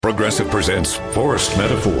Progressive presents Forced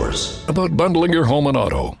Metaphors about bundling your home and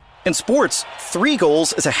auto. In sports, 3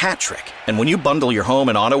 goals is a hat trick. And when you bundle your home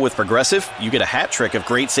and auto with Progressive, you get a hat trick of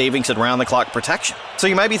great savings and round-the-clock protection. So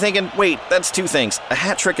you might be thinking, wait, that's 2 things. A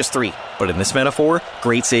hat trick is 3. But in this metaphor,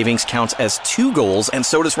 great savings counts as 2 goals, and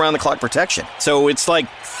so does round-the-clock protection. So it's like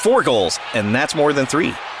 4 goals, and that's more than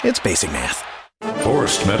 3. It's basic math.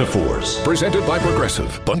 Forced Metaphors, presented by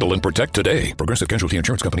Progressive. Bundle and protect today. Progressive Casualty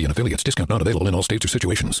Insurance Company and affiliates. Discount not available in all states or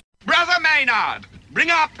situations. Brother Maynard, bring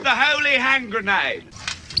up the holy hand grenade.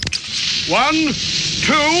 1, 2,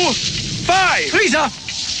 5. 3, sir.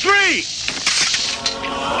 3.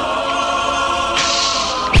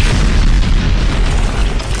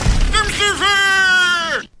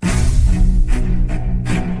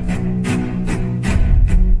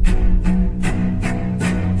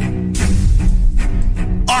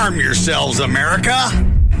 Arm yourselves, America.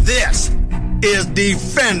 This is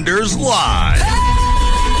Defenders Live.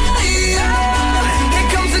 Hey, here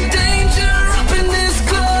comes the danger up in this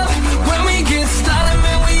club. When we get started,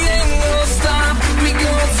 man, we ain't gonna stop. We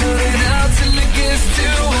gonna turn it out till it gets too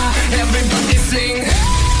hot. Everybody sing.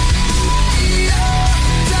 Hey,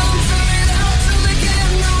 tell 'em turn it out till they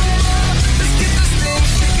can't no more. Let's get this thing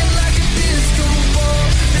shaking like a disco ball.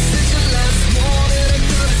 This is your last morning, a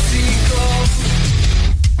courtesy call.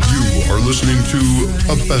 You are listening to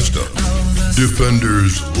a best of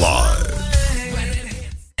Defenders Live.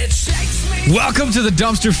 Welcome to the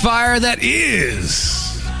dumpster fire that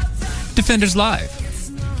is Defenders Live.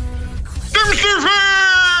 Dumpster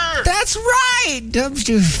fire! That's right,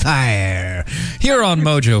 dumpster fire. Here on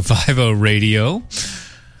Mojo 50 Radio.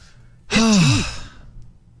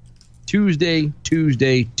 Tuesday.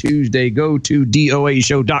 Go to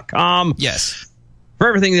DOAshow.com. Yes. For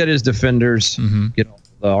everything that is Defenders. Get all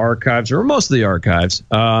the archives, or most of the archives.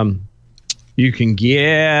 You can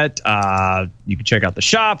get, you can check out the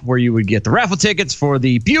shop where you would get the raffle tickets for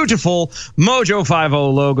the beautiful Mojo 50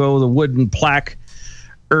 logo, the wooden plaque,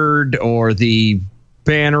 or the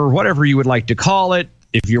banner, whatever you would like to call it.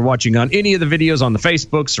 If you're watching on any of the videos on the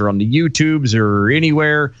Facebooks or on the YouTubes or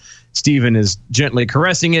anywhere, Stephen is gently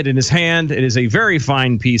caressing it in his hand. It is a very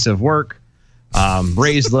fine piece of work.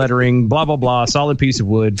 Raised lettering, blah, blah, blah, solid piece of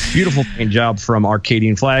wood, beautiful paint job from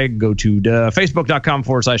Arcadian Flag. Go to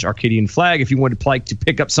facebook.com/Arcadian Flag if you would like to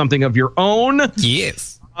pick up something of your own.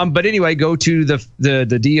 Yes. But anyway, go to the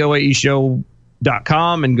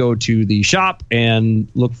DOAeshow.com and go to the shop and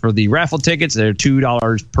look for the raffle tickets. They're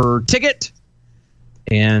 $2 per ticket.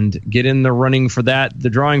 And get in the running for that. The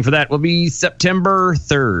drawing for that will be September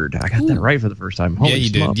 3rd. I got that right for the first time. Holy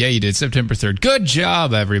did. Yeah, you did. September 3rd. Good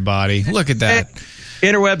job, everybody. Look at that.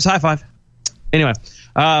 Interwebs, high five. Anyway,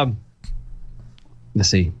 let's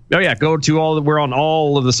see. Oh, yeah, go to we're on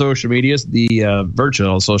all of the social medias, the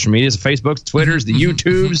virtual social medias, the Facebooks, Twitters, the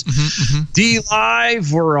YouTubes,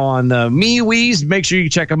 D-Live. We're on MeWe's. Make sure you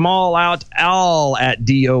check them all out, all at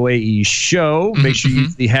DOAE Show. Make sure you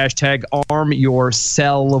use the hashtag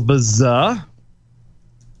 #ArmYourselves.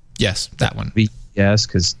 Yes, that one. Yes,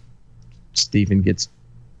 because Stephen gets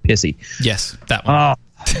pissy. Yes, that one.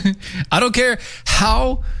 I don't care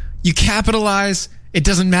how you capitalize. It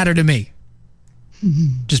doesn't matter to me.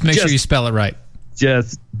 Just make sure you spell it right.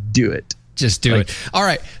 Just do it. Just do it. All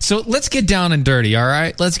right. So let's get down and dirty. All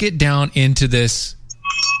right. Let's get down into this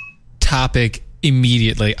topic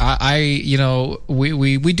immediately.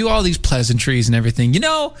 We do all these pleasantries and everything.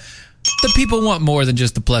 The people want more than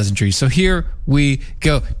just the pleasantries. So here we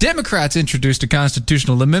go. Democrats introduced a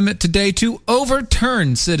constitutional amendment today to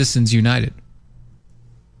overturn Citizens United.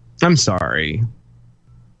 I'm sorry.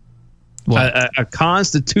 What? A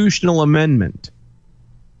constitutional amendment.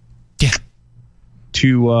 Yeah.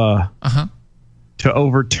 To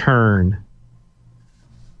overturn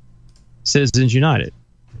Citizens United.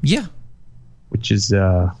 Yeah. Which is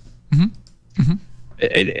yeah.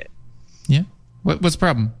 What's the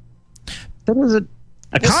problem? That was a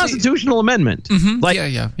constitutional amendment.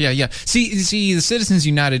 Yeah. See, the Citizens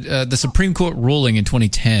United, the Supreme Court ruling in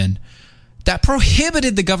 2010 that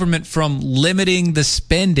prohibited the government from limiting the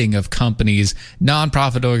spending of companies,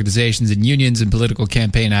 nonprofit organizations, and unions in political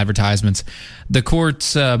campaign advertisements. The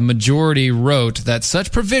court's majority wrote that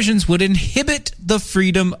such provisions would inhibit the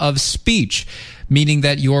freedom of speech, meaning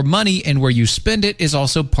that your money and where you spend it is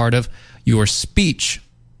also part of your speech.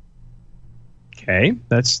 Okay,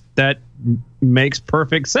 that makes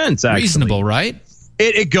perfect sense, actually. Reasonable, right?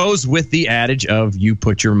 It goes with the adage of you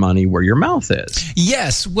put your money where your mouth is.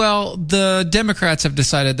 Yes. Well, the Democrats have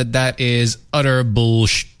decided that is utter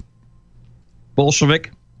Bolshevik?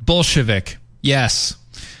 Bolshevik. Yes.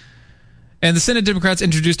 And the Senate Democrats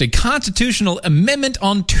introduced a constitutional amendment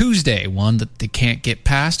on Tuesday, one that they can't get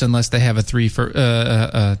passed unless they have a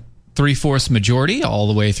three-fourths majority all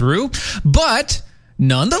the way through. But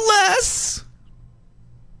nonetheless,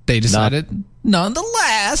 they've decided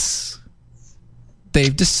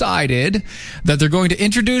that they're going to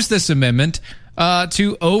introduce this amendment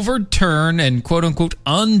to overturn and quote-unquote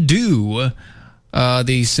undo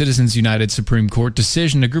the Citizens United Supreme Court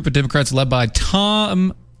decision. A group of Democrats led by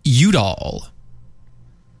Tom Udall.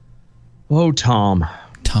 Oh, Tom.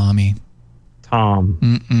 Tommy.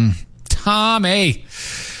 Tom. Tommy.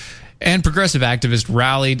 And progressive activists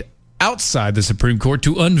rallied outside the Supreme Court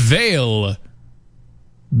to unveil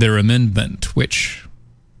their amendment, which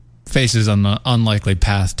faces an unlikely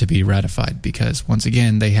path to be ratified because, once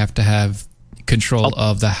again, they have to have control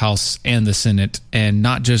of the House and the Senate, and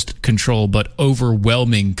not just control, but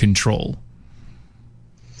overwhelming control.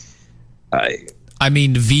 I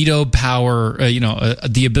mean, veto power,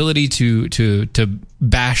 the ability to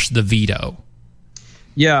bash the veto.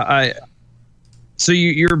 Yeah, so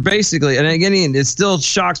you're basically, and again, it still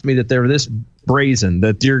shocks me that they're this brazen,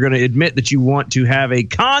 that you're going to admit that you want to have a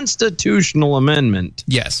constitutional amendment.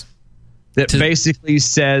 Yes. That basically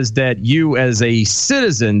says that you as a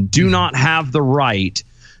citizen do not have the right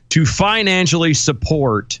to financially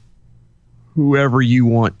support whoever you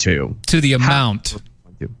want to. To the amount.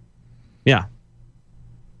 Yeah.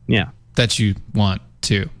 That you want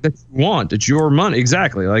to. It's your money.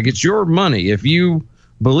 Exactly. Like, it's your money. If you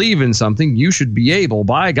believe in something, you should be able,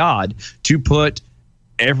 by God, to put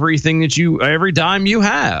every dime you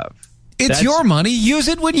have. That's your money. Use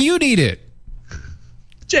it when you need it.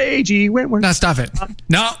 J.G. Wentworth. No, stop it.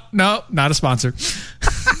 No, not a sponsor.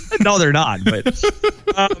 No, they're not. But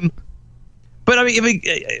I mean,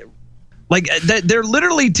 like they're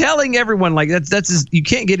literally telling everyone, like, that's you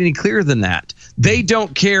can't get any clearer than that. They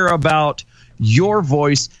don't care about your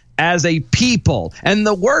voice as a people. And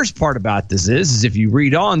the worst part about this is if you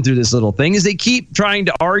read on through this little thing, is they keep trying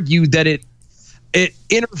to argue that it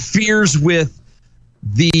interferes with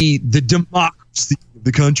the democracy of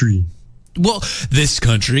the country. Well, this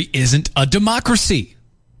country isn't a democracy.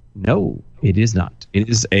 No, it is not. It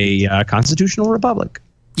is a constitutional republic.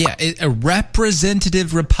 Yeah, a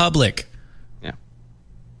representative republic. Yeah.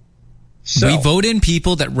 So, we vote in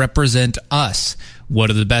people that represent us. What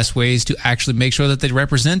are the best ways to actually make sure that they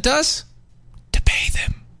represent us? To pay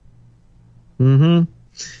them. Mm-hmm.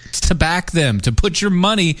 To back them. To put your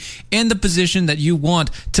money in the position that you want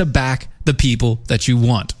to back the people that you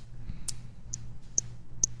want.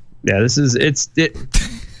 Yeah,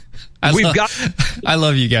 I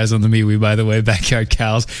love you guys on the MeWe, by the way, Backyard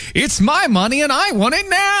Cows. It's my money and I want it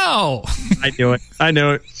now. I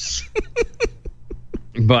know it.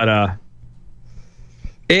 But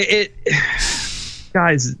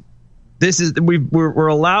guys, we're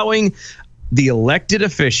allowing the elected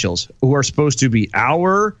officials who are supposed to be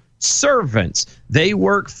our servants. They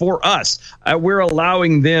work for us. We're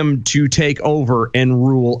allowing them to take over and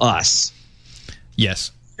rule us.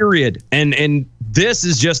 Yes. Period. And this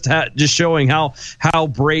is just showing how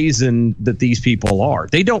brazen that these people are.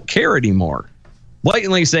 They don't care anymore.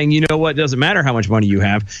 Blatantly saying, you know what, doesn't matter how much money you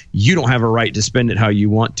have, you don't have a right to spend it how you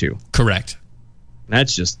want to. Correct.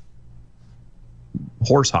 That's just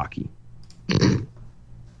horse hockey.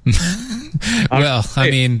 Well, I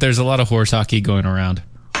mean, there's a lot of horse hockey going around.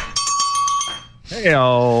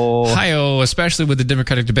 Hi-oh, especially with the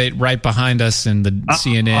Democratic debate right behind us and the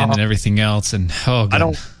CNN and everything else. And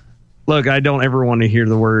God. I don't ever want to hear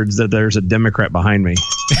the words that there's a Democrat behind me.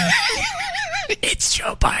 It's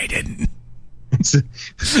Joe Biden.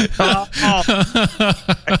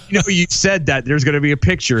 You said that there's going to be a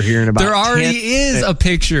picture here in about. There already is a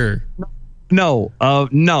picture. No.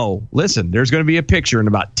 Listen, there's going to be a picture in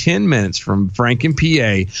about 10 minutes from Frank and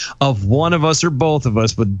PA of one of us or both of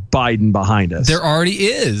us with Biden behind us. There already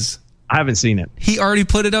is. I haven't seen it. He already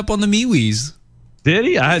put it up on the MeWe's. Did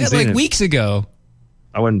he? I hadn't seen it. Like weeks ago.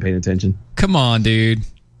 I wasn't paying attention. Come on, dude.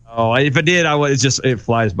 Oh, if I did, it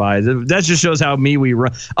flies by. That just shows how MeWe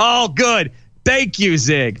run. Oh, good. Thank you,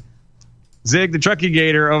 Zig. Zig, the trucking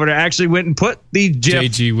gator over there, actually went and put the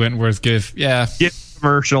J.G. Wentworth GIF. Yeah.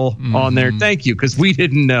 Commercial on there. Thank you, because we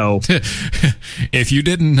didn't know. If you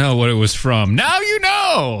didn't know what it was from, now you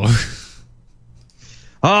know.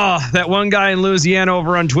 That one guy in Louisiana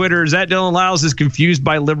over on Twitter, is that Dylan Lyles is confused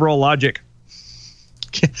by liberal logic.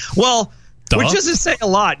 Well, which doesn't say a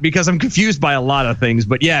lot, because I'm confused by a lot of things,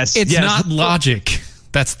 but yes. It's not logic.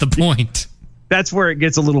 That's the point. That's where it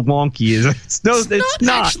gets a little wonky. It's not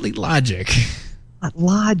actually logic. Not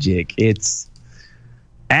logic. It's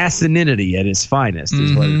asininity at its finest.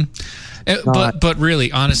 Is what But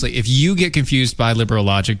really, honestly, if you get confused by liberal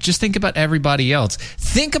logic, just think about everybody else.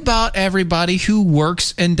 Think about everybody who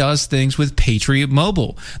works and does things with Patriot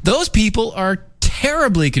Mobile. Those people are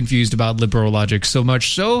terribly confused about liberal logic, so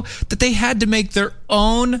much so that they had to make their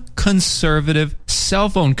own conservative cell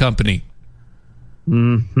phone company.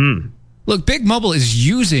 Look, Big Mobile is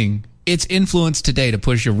using its influence today to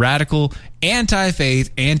push your radical, anti-faith,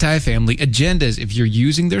 anti-family agendas. If you're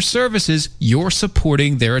using their services, you're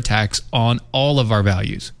supporting their attacks on all of our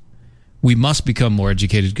values. We must become more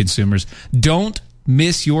educated consumers. Don't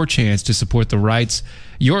miss your chance to support the rights,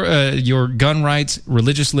 your gun rights,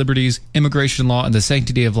 religious liberties, immigration law, and the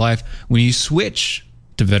sanctity of life when you switch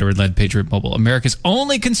to veteran-led Patriot Mobile, America's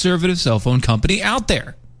only conservative cell phone company out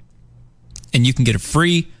there. And you can get a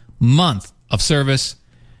free month of service.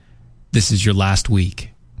 This is your last week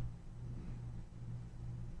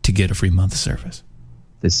to get a free month of service.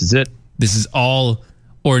 This is it. This is all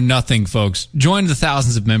or nothing, folks. Join the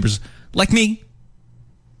thousands of members like me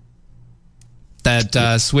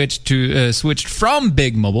that switched from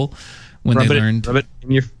Big Mobile when they learned. Rub it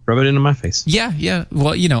into my face. Yeah.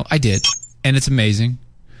 Well, I did, and it's amazing.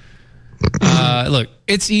 Look,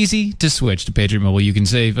 it's easy to switch to Patriot Mobile. You can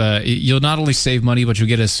save. You'll not only save money, but you'll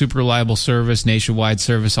get a super reliable service, nationwide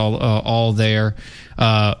service, all there,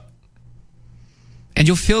 and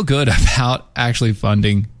you'll feel good about actually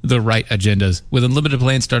funding the right agendas. With unlimited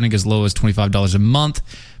plans starting as low as $25 a month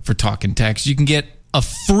for talk and text, you can get a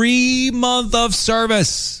free month of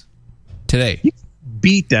service today.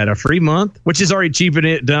 Beat that, a free month, which is already cheap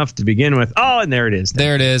enough to begin with. Oh, and there it is.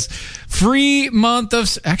 There it is. Free month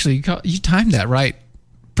of... Actually, you timed that right.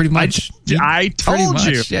 Pretty much. I told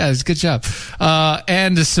you. Yeah, it's a good job.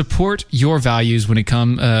 And to support your values when it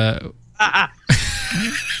comes...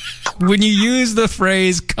 when you use the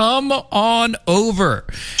phrase, come on over.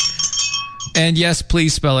 And yes,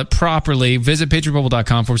 please spell it properly. Visit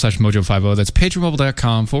patriotmobile.com/mojo50. That's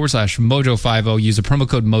patriotmobile.com/mojo50. Use the promo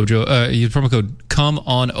code mojo. Use promo code come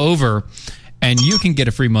on over, and you can get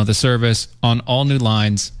a free month of service on all new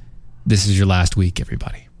lines. This is your last week,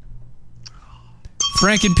 everybody.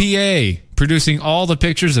 Frank and PA producing all the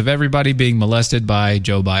pictures of everybody being molested by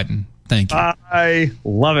Joe Biden. Thank you. I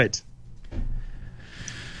love it.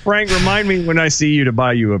 Frank, remind me when I see you to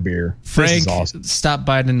buy you a beer. Frank, this is awesome. Stop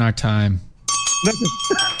biding our time.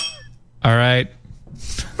 All right.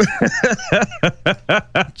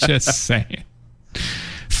 Just saying.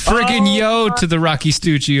 Friggin' yo to the Rocky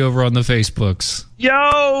Stucci over on the Facebooks. Yo!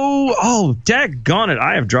 Oh, daggone it.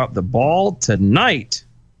 I have dropped the ball tonight.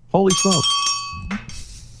 Holy smoke.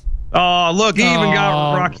 Oh, look, he even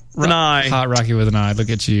got Rocky with an eye. Hot Rocky with an eye. Look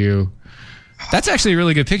at you. That's actually a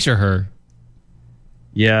really good picture of her.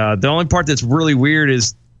 Yeah, the only part that's really weird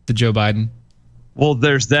is the Joe Biden. Well,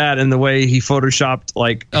 there's that, and the way he photoshopped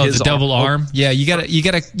his the double arm. Yeah, you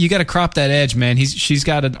gotta crop that edge, man. She's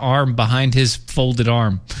got an arm behind his folded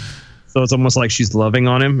arm, so it's almost like she's loving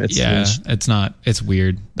on him. It's not. It's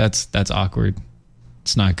weird. That's awkward.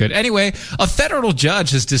 It's not good. Anyway, a federal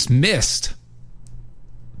judge has dismissed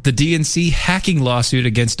the DNC hacking lawsuit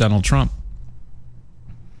against Donald Trump.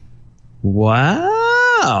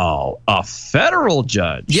 Wow. A federal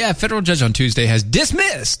judge. Yeah, a federal judge on Tuesday has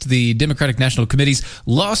dismissed the Democratic National Committee's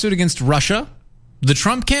lawsuit against Russia, the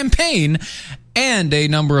Trump campaign, and a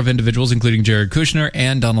number of individuals, including Jared Kushner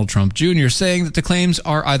and Donald Trump Jr., saying that the claims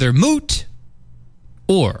are either moot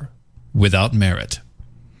or without merit.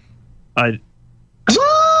 Once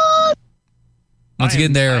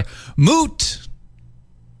again, they're moot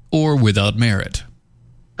or without merit.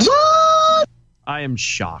 I am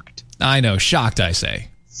shocked. I know. Shocked, I say.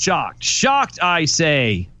 Shocked, I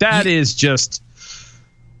say. That is just...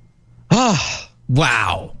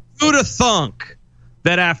 wow. Who'd have thunk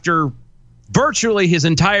that after virtually his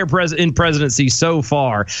entire presidency so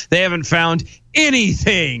far, they haven't found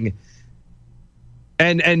anything.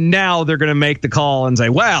 And now they're going to make the call and say,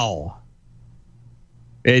 well,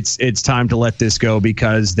 it's time to let this go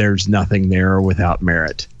because there's nothing there without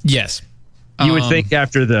merit. Yes. You would think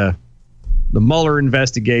after the Mueller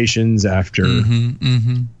investigations, after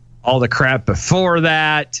all the crap before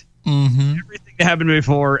that, everything that happened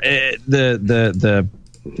before, the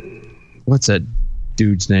what's that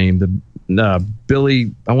dude's name? The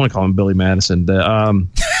Billy, I want to call him Billy Madison. The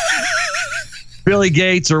Billy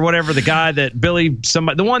Gates or whatever, the guy that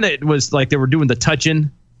the one that was like they were doing the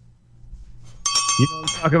touching. You know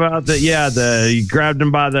what I'm talking about? He grabbed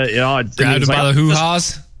him by the the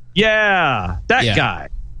hoo-haws. Yeah, that guy.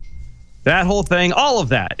 That whole thing, all of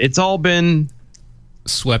that, it's all been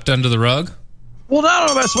swept under the rug. Well,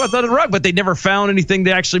 not about swept under the rug, but they never found anything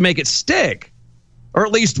to actually make it stick. or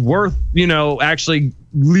at least worth, actually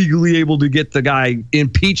legally able to get the guy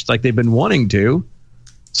impeached like they've been wanting to.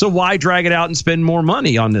 So why drag it out and spend more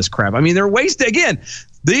money on this crap? I mean, they're wasting, again,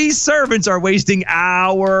 these servants are wasting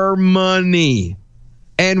our money,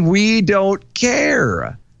 and we don't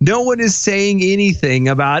care. No one is saying anything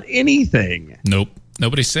about anything. Nope.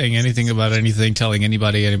 Nobody's saying anything about anything, telling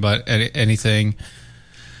anybody anything.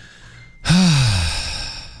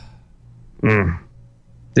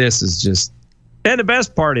 This is just... And the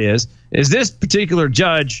best part is this particular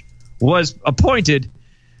judge was appointed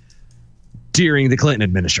during the Clinton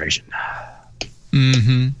administration.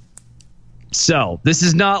 Mm-hmm. So this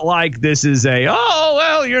is not like this is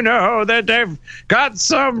that they've got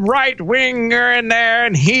some right winger in there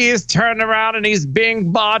and he's turned around and he's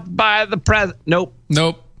being bought by the president.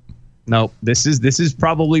 Nope. This is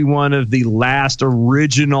probably one of the last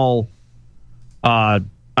original. I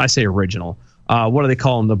say original. What do they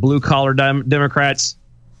call them? The blue collar Democrats.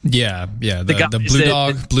 Yeah.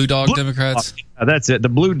 The blue dog Democrats. That's it. The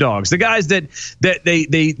blue dogs. The guys that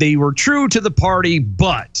they were true to the party,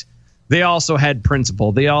 but they also had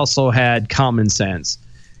principle. They also had common sense.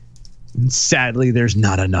 And sadly, there's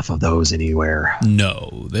not enough of those anywhere.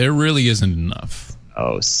 No, there really isn't enough.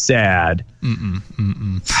 Oh, sad.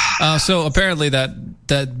 So apparently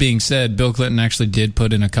that being said, Bill Clinton actually did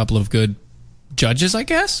put in a couple of good judges, I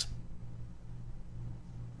guess.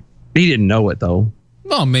 He didn't know it, though.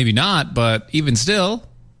 Well, maybe not, but even still.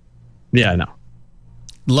 Yeah, I know.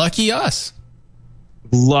 Lucky us.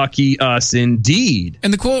 Lucky us indeed.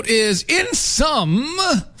 And the quote is, In some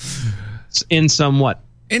what?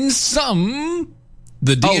 In some,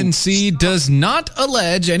 the DNC does not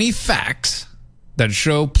allege any facts that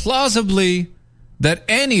show plausibly that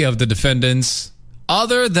any of the defendants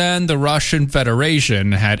other than the Russian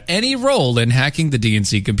Federation had any role in hacking the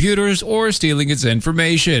DNC computers or stealing its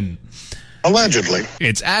information. Allegedly.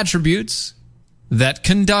 Its attributes that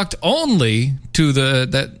conduct only to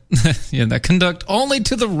the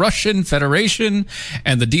Russian Federation,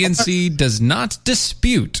 and the DNC does not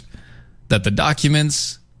dispute that the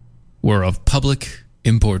documents were of public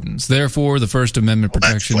importance. Therefore, the First Amendment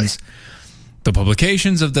protections the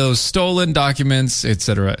publications of those stolen documents,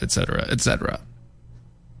 etc., etc., etc.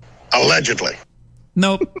 Allegedly.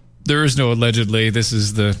 Nope. There is no allegedly. This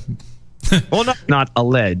is the... Well, not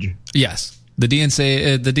allege. Yes. The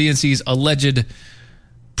DNC's alleged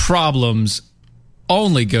problems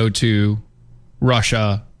only go to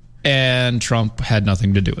Russia, and Trump had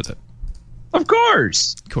nothing to do with it. Of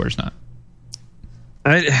course. Of course not.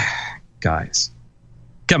 Guys.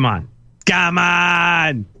 Come on.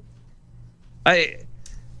 I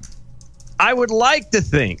would like to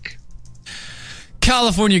think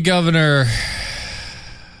California Governor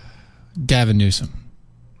Gavin Newsom.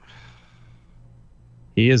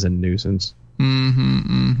 He is a nuisance.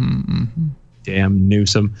 Damn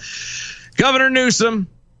Newsom. Governor Newsom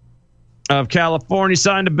of California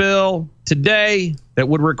signed a bill today that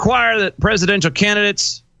would require that presidential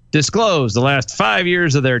candidates disclose the last 5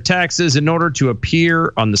 years of their taxes in order to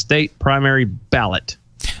appear on the state primary ballot.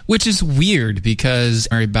 Which is weird because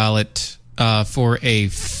primary ballot for a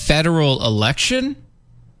federal election?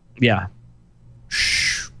 Yeah.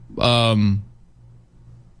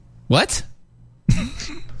 What?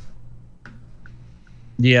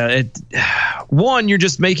 Yeah, one, you're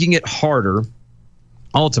just making it harder,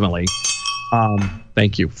 ultimately,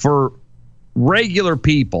 thank you, for regular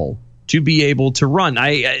people to be able to run.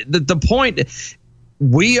 The point,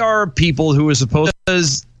 we are people who are supposed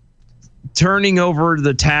to turning over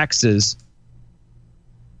the taxes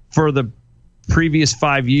for the previous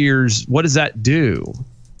 5 years. What does that do?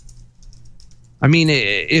 I mean,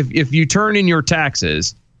 if you turn in your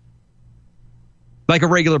taxes like a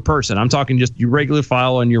regular person, I'm talking just you regular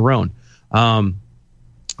file on your own, the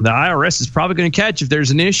IRS is probably going to catch if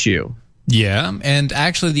there's an issue. Yeah, and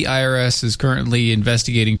actually the IRS is currently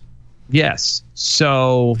investigating. Yes.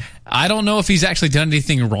 So I don't know if he's actually done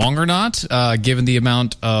anything wrong or not, given the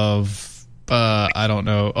amount of, I don't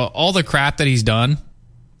know, all the crap that he's done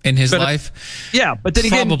in his life. Yeah, but then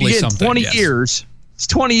again, 20 years. It's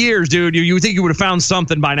 20 years, dude. You would think you would have found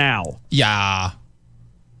something by now. Yeah.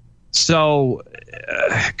 So,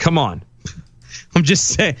 come on. I'm just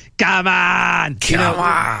saying, come on. Come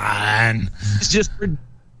on. It's just...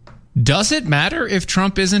 Does it matter if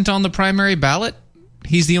Trump isn't on the primary ballot?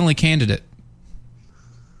 He's the only candidate.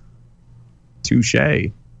 Touche.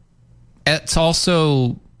 It's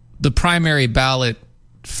also the primary ballot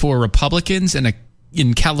for Republicans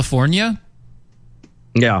in California.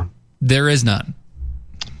 Yeah. There is none.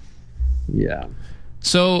 Yeah.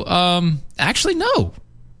 So, actually, no.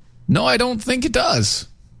 No, I don't think it does.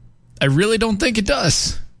 I really don't think it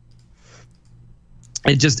does.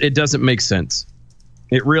 It doesn't make sense.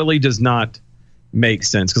 It really does not make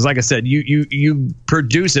sense. Because like I said, you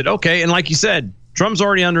produce it. Okay. And like you said, Trump's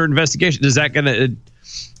already under investigation. Is that going to...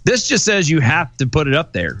 This just says you have to put it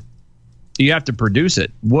up there. You have to produce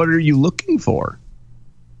it. What are you looking for?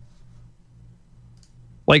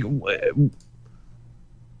 Like,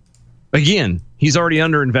 again, he's already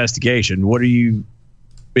under investigation. What are you...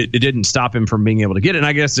 It didn't stop him from being able to get it. And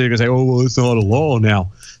I guess they're going to say, oh, well, it's not a law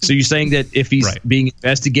now. So you're saying that if he's being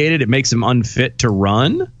investigated, it makes him unfit to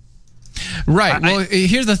run? Right. Well,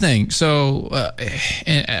 here's the thing. So,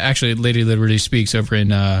 and actually, Lady Liberty Speaks over on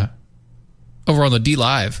the D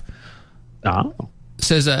Live.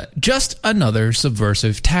 Says, just another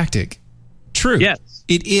subversive tactic. True. Yes.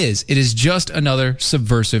 It is. It is just another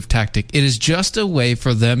subversive tactic. It is just a way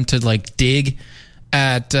for them to like dig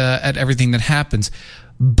at everything that happens.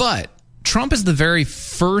 But Trump is the very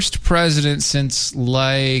first president since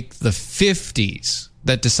like the 50s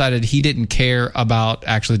that decided he didn't care about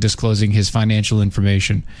actually disclosing his financial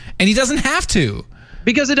information. And he doesn't have to.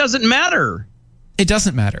 Because it doesn't matter. It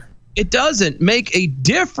doesn't matter. It doesn't make a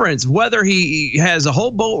difference whether he has a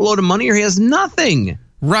whole boatload of money or he has nothing.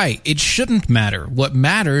 Right. It shouldn't matter. What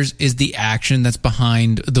matters is the action that's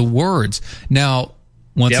behind the words. Now,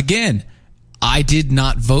 once again, I did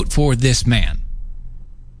not vote for this man.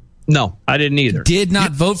 No, I didn't either. Did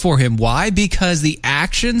not vote for him. Why? Because the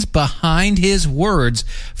actions behind his words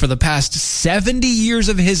for the past 70 years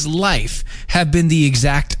of his life have been the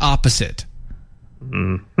exact opposite.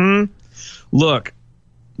 Look,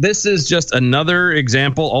 this is just another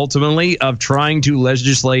example, ultimately, of trying to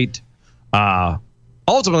legislate.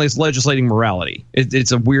 Ultimately, it's legislating morality.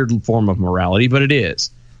 It's a weird form of morality, but it is.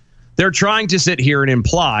 They're trying to sit here and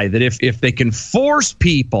imply that if they can force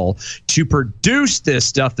people to produce this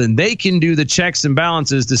stuff, then they can do the checks and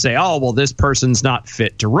balances to say, oh, well, this person's not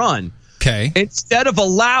fit to run. Okay. Instead of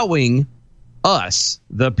allowing us,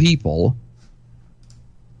 the people,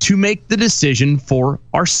 to make the decision for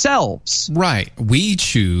ourselves. Right. We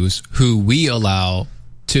choose who we allow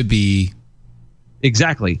to be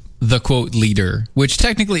exactly the quote leader, which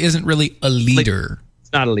technically isn't really a leader.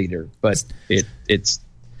 It's not a leader, but it's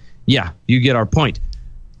yeah, you get our point.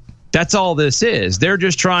 That's all this is. They're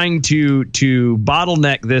just trying to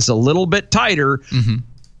bottleneck this a little bit tighter. Mm-hmm.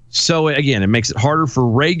 So again, it makes it harder for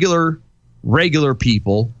regular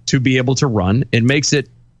people to be able to run. It makes it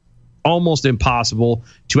almost impossible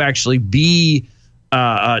to actually be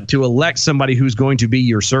to elect somebody who's going to be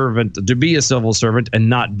your servant, to be a civil servant, and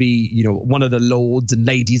not be, one of the lords and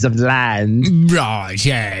ladies of the land. Right?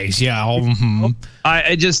 Yes. Yeah. Mm-hmm.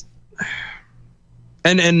 I just.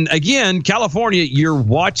 And again, California, you're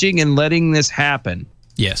watching and letting this happen.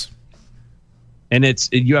 Yes. And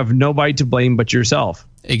you have nobody to blame but yourself.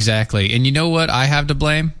 Exactly. And you know what I have to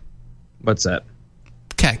blame? What's that?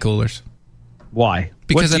 Cat coolers. Why?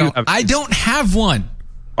 Because I don't have one.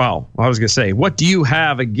 Oh, I was going to say, what do you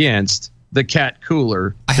have against the cat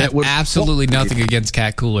cooler? I have absolutely nothing against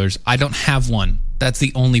cat coolers. I don't have one. That's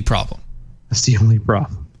the only problem. That's the only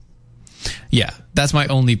problem. Yeah, that's my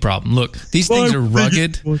only problem. Look, these things are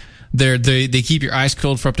rugged. They keep your ice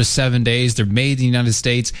cold for up to 7 days. They're made in the United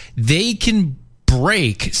States. They can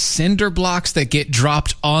break cinder blocks that get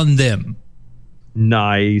dropped on them.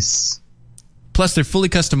 Nice. Plus, they're fully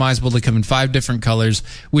customizable. They come in 5 different colors,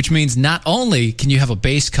 which means not only can you have a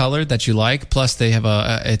base color that you like, plus they have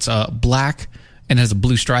it's black and has a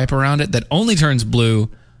blue stripe around it that only turns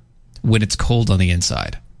blue when it's cold on the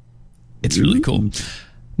inside. It's really cool.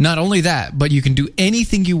 Not only that, but you can do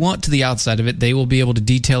anything you want to the outside of it. They will be able to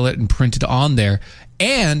detail it and print it on there.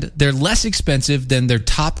 And they're less expensive than their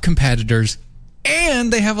top competitors.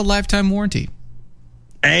 And they have a lifetime warranty.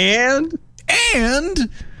 But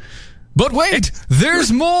wait,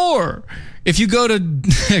 there's more. If you go to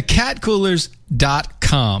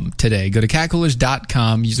catcoolers.com today, go to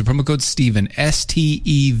catcoolers.com, use the promo code Steven,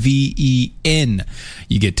 STEVEN.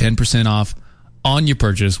 You get 10% off on your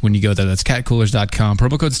purchase when you go there. That's catcoolers.com.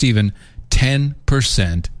 Promo code Steven,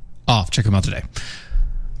 10% off. Check them out today.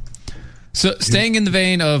 So, staying in the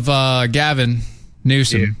vein of Gavin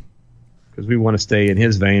Newsom. Because we want to stay in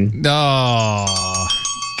his vein. Oh,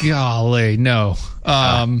 golly, no.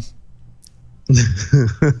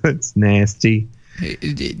 It's nasty.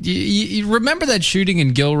 You remember that shooting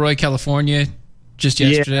in Gilroy, California just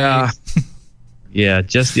yesterday? Yeah,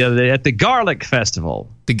 just the other day at the Garlic Festival.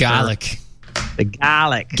 The Garlic.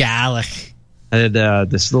 I had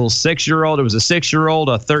this little 6-year-old. It was a 6-year-old,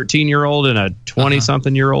 a 13-year-old, and a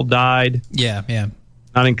 20-something-year-old died. Yeah.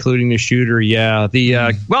 Not including the shooter. Yeah.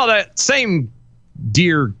 That same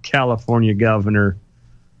dear California governor.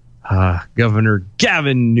 Governor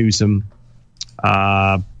Gavin Newsom,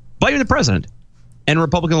 blaming the president and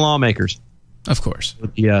Republican lawmakers. Of course.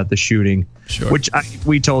 The shooting, Sure. which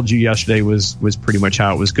we told you yesterday was pretty much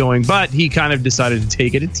how it was going, but he kind of decided to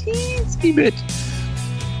take it a teensy bit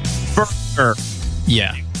further.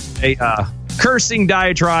 Yeah. A cursing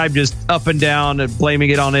diatribe just up and down and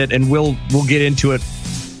blaming it on it, and we'll get into it.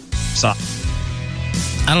 So,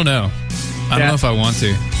 I don't know. I don't know if I want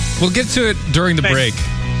to. We'll get to it during the break.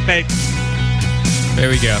 There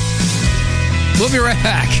we go. We'll be right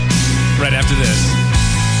back right after this.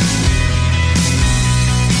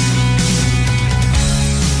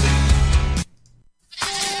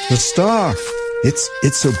 The star.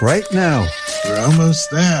 It's so bright now. We're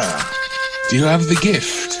almost there. Do you have the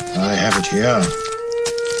gift? I have it here.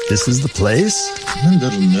 This is the place? I'm a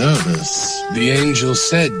little nervous. The angel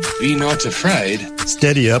said, be not afraid.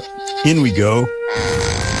 Steady up. In we go.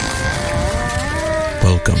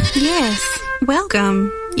 Welcome. Yes,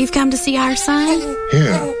 welcome. You've come to see our son?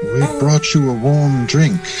 Here, we brought you a warm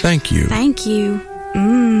drink. Thank you. Thank you.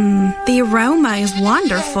 The aroma is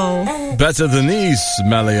wonderful. Better than these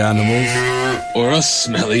smelly animals. Or us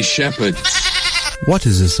smelly shepherds. What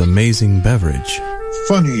is this amazing beverage?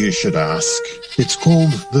 Funny you should ask. It's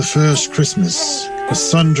called The First Christmas. A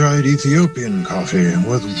sun-dried Ethiopian coffee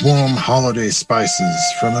with warm holiday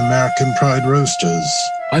spices from American Pride Roasters.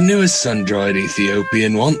 I knew a sun-dried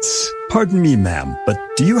Ethiopian once. Pardon me, ma'am, but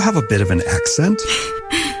do you have a bit of an accent?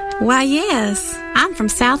 Why, yes. I'm from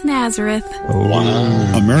South Nazareth. Oh.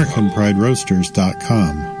 Wow.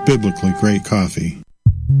 AmericanPrideRoasters.com. Biblically great coffee.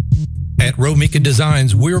 At Romika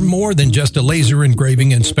Designs, we're more than just a laser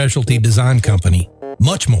engraving and specialty design company.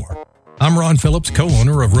 Much more. I'm Ron Phillips,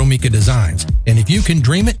 co-owner of Romika Designs, and if you can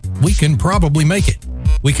dream it, we can probably make it.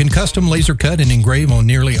 We can custom laser cut and engrave on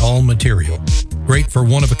nearly all material. Great for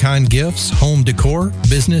one-of-a-kind gifts, home decor,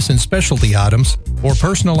 business and specialty items, or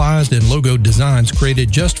personalized and logoed designs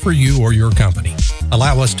created just for you or your company.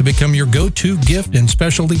 Allow us to become your go-to gift and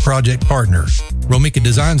specialty project partner. Romika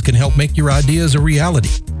Designs can help make your ideas a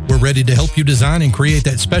reality. We're ready to help you design and create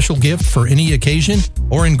that special gift for any occasion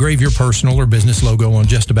or engrave your personal or business logo on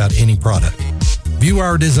just about any product. View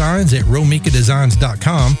our designs at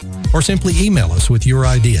romikadesigns.com or simply email us with your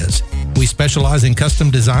ideas. We specialize in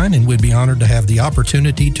custom design and would be honored to have the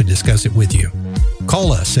opportunity to discuss it with you.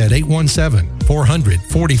 Call us at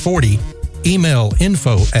 817-400-4040, email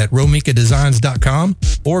info@romikadesigns.com,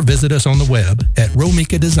 or visit us on the web at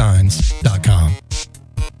romikadesigns.com.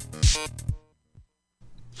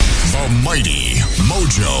 The mighty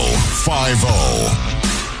Mojo 50.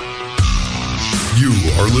 You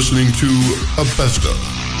are listening to a best of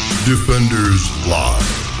Defenders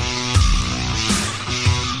Live.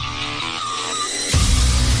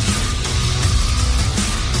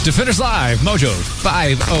 Defenders Live, Mojo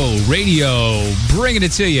 50 Radio, bringing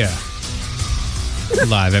it to you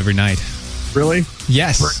live every night. Really?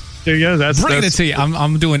 Yes. Yeah, bringing it to you.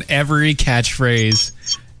 I'm doing every catchphrase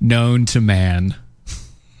known to man.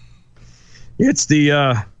 It's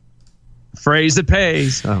the phrase that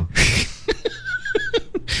pays. Oh. I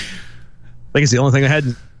think it's the only thing I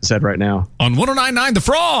hadn't said right now. On 109.9 The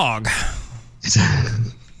Frog.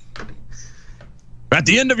 At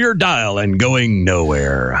the end of your dial and going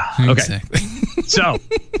nowhere. Okay. Exactly. So,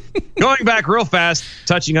 going back real fast,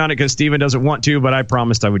 touching on it because Steven doesn't want to, but I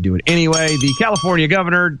promised I would do it anyway. The California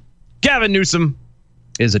governor, Gavin Newsom,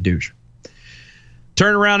 is a douche.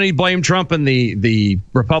 Turn around and he blamed Trump and the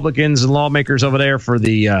Republicans and lawmakers over there for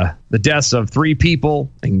the deaths of 3 people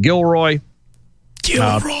in Gilroy.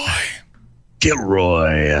 At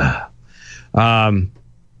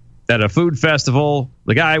a food festival,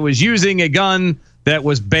 the guy was using a gun that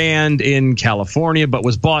was banned in California but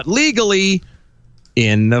was bought legally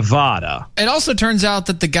in Nevada. It also turns out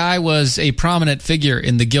that the guy was a prominent figure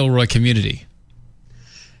in the Gilroy community.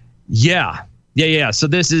 Yeah. So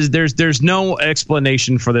there's no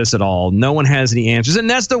explanation for this at all. No one has any answers. And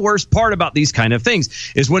that's the worst part about these kind of things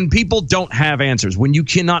is when people don't have answers. When you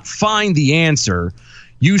cannot find the answer,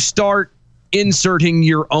 you start inserting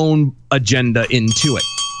your own agenda into it.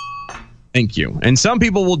 Thank you. And some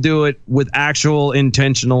people will do it with actual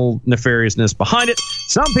intentional nefariousness behind it.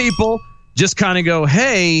 Some people just kind of go,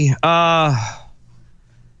 hey, I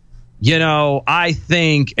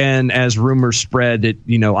think, and as rumors spread, it,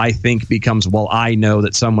 I think becomes, well, I know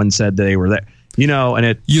that someone said they were there, and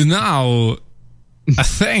it. I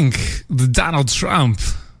think that Donald Trump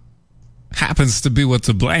happens to be what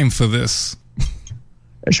to blame for this.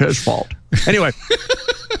 It's his fault. Anyway.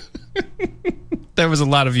 There was a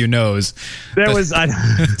lot of I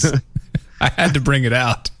had to bring it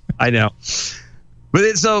out. I know.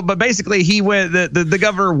 But basically, he went. The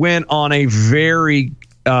governor went on a very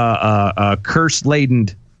curse-laden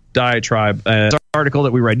diatribe. The article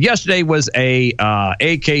that we read yesterday was a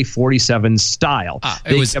AK-47 style.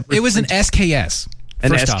 It was an SKS.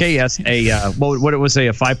 An SKS. What it was a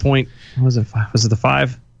 5-point. What was it? Was it the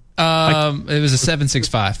 5? It was a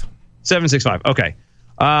 7.65. 7.65. Okay.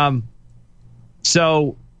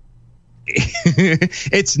 So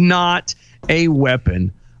it's not a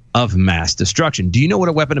weapon of mass destruction. Do you know what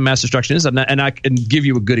a weapon of mass destruction is? And I can give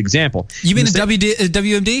you a good example. You mean a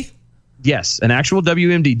WMD? Yes, an actual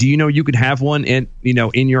WMD. Do you know you could have one in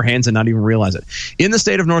your hands and not even realize it? In the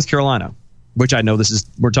state of North Carolina, which I know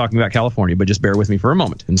we're talking about California, but just bear with me for a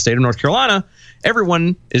moment. In the state of North Carolina,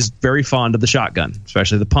 everyone is very fond of the shotgun,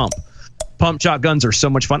 especially the pump. Pump shotguns are so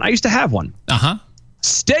much fun. I used to have one.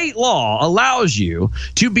 State law allows you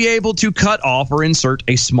to be able to cut off or insert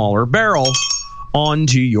a smaller barrel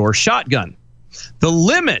onto your shotgun. The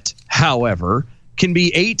limit, however, can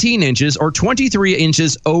be 18 inches or 23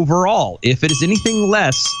 inches overall. If it is anything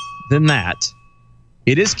less than that,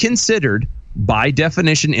 it is considered, by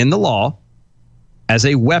definition in the law, as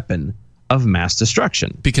a weapon of mass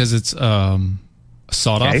destruction. Because it's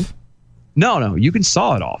sawed off? No, you can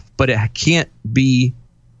saw it off, but it can't be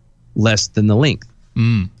less than the length.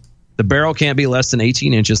 The barrel can't be less than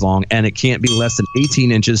 18 inches long, and it can't be less than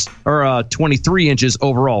 18 inches or 23 inches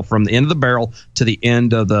overall from the end of the barrel to the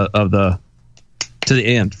end of the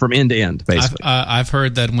end, from end to end, basically. I've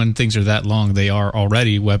heard that when things are that long, they are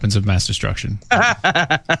already weapons of mass destruction.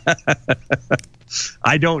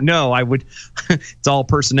 I don't know. It's all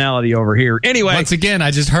personality over here. Anyway, once again, I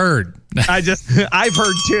just heard. I've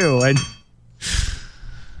heard too, and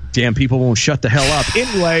damn, people won't shut the hell up.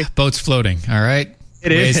 Anyway, boats floating. All right,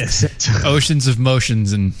 it is oceans of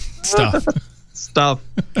motions and stuff. It's all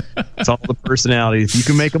the personality. If you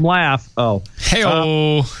can make them laugh,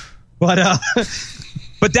 hey-o. But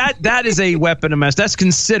that is a weapon of mass. That's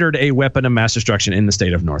considered a weapon of mass destruction in the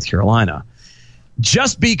state of North Carolina.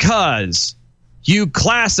 Just because you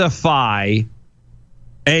classify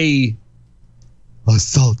a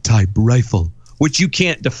assault type rifle, which you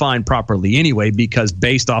can't define properly anyway, because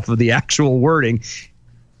based off of the actual wording,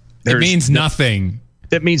 it means nothing.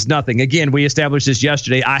 That means nothing. Again, we established this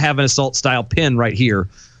yesterday. I have an assault style pin right here.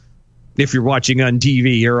 If you're watching on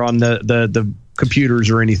TV or on the computers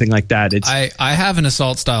or anything like that, I have an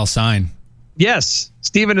assault style sign. Yes,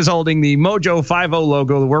 Steven is holding the Mojo 50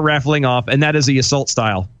 logo that we're raffling off, and that is the assault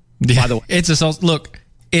style. By the way, it's assault. Look,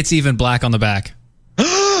 it's even black on the back.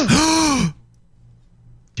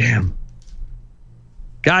 Damn,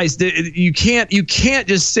 guys, you can't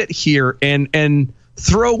just sit here and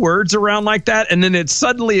throw words around like that, and then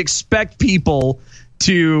suddenly expect people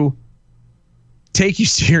to take you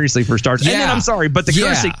seriously for starters. Yeah. And then, I'm sorry, but the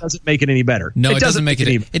cursing doesn't make it any better. No, it doesn't make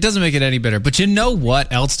it. It doesn't make it any better. But you know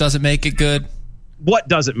what else doesn't make it good? What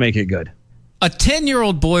doesn't make it good? A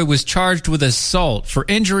 10-year-old boy was charged with assault for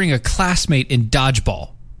injuring a classmate in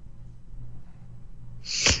dodgeball.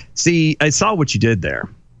 See, I saw what you did there.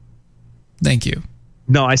 Thank you.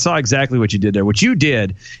 No, I saw exactly what you did there. What you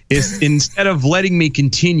did is instead of letting me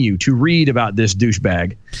continue to read about this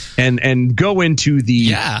douchebag and go into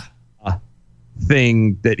the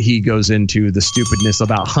thing that he goes into, the stupidness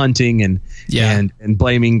about hunting and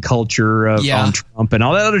blaming culture on Trump and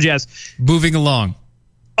all that other jazz. Moving along.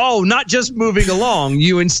 Oh, not just moving along.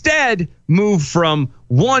 You instead move from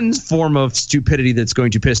one form of stupidity that's going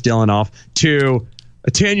to piss Dylan off to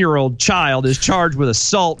a 10-year-old child is charged with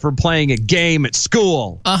assault for playing a game at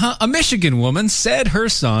school. A Michigan woman said her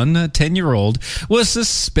son, a 10-year-old, was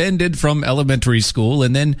suspended from elementary school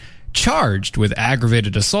and then charged with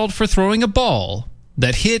aggravated assault for throwing a ball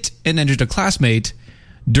that hit and injured a classmate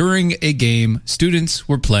during a game students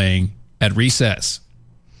were playing at recess.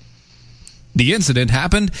 The incident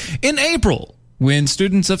happened in April when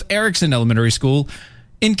students of Erickson Elementary School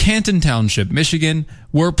in Canton Township, Michigan,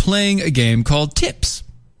 were playing a game called Tips.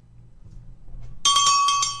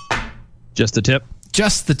 Just the tip?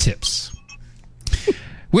 Just the tips.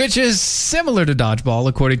 Which is similar to dodgeball,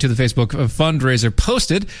 according to the Facebook fundraiser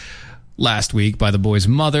posted last week by the boy's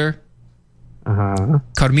mother,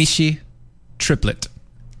 Karmishi Triplet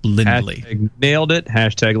Lindley. Hashtag nailed it.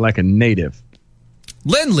 Hashtag like a native.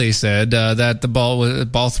 Lindley said that the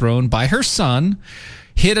ball thrown by her son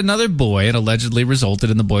hit another boy and allegedly resulted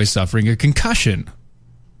in the boy suffering a concussion.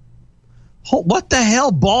 What the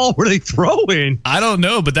hell ball were they throwing? I don't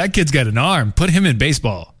know, but that kid's got an arm. Put him in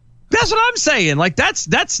baseball. That's what I'm saying. Like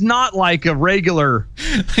that's not like a regular.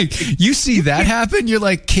 You see that happen, you're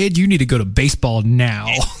like, kid, you need to go to baseball now.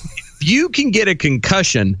 If you can get a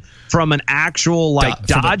concussion from an actual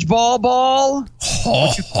dodgeball ball.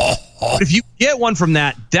 If you get one from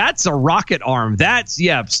that, that's a rocket arm.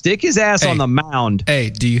 Stick his ass on the mound. Hey,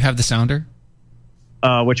 do you have the sounder?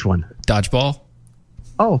 Which one? Dodgeball.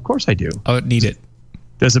 Oh, of course I do. Oh, need it.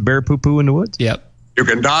 Does a bear poo-poo in the woods? Yep. You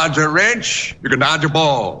can dodge a wrench. You can dodge a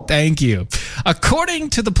ball. Thank you.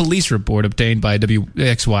 According to the police report obtained by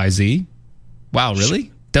WXYZ. Wow,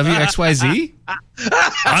 really? WXYZ?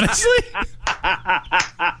 Honestly?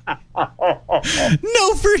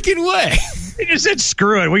 No freaking way. They just said,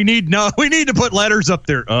 screw it. We need to put letters up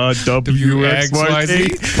there.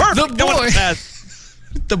 WXYZ.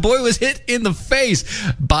 The boy was hit in the face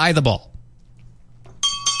by the ball.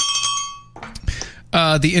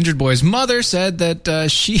 The injured boy's mother said that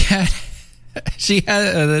he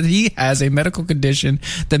has a medical condition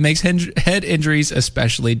that makes head injuries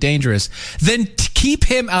especially dangerous. Then keep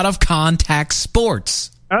him out of contact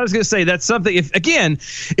sports. I was going to say that's something.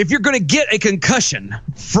 If you're going to get a concussion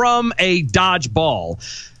from a dodgeball,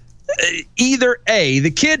 either A,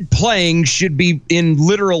 the kid playing should be in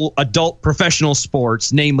literal adult professional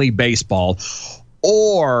sports, namely baseball,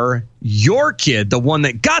 or your kid, the one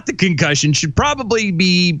that got the concussion, should probably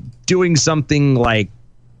be doing something like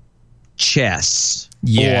chess.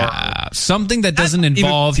 Yeah, something that doesn't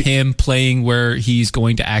involve him playing where he's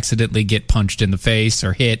going to accidentally get punched in the face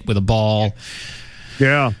or hit with a ball.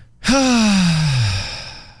 Yeah.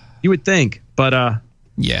 You would think, but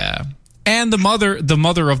yeah. And the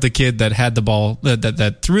mother of the kid that had the ball,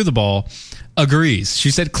 that threw the ball, agrees. She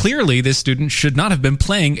said clearly this student should not have been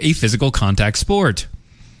playing a physical contact sport.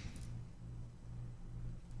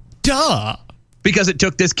 Duh. Because it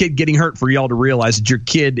took this kid getting hurt for y'all to realize that your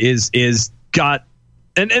kid is got.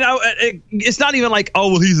 And it's not even like,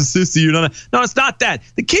 oh, well, he's a sissy. No, it's not that.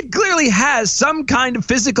 The kid clearly has some kind of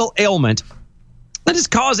physical ailment that is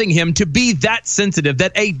causing him to be that sensitive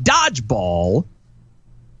that a dodgeball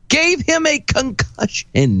gave him a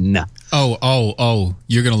concussion. Oh,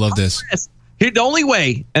 you're going to love this. The only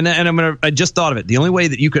way, I just thought of it, the only way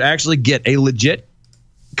that you could actually get a legit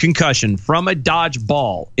concussion from a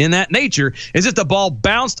dodgeball in that nature is if the ball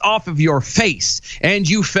bounced off of your face and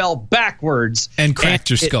you fell backwards and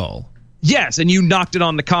cracked your skull. Yes, and you knocked it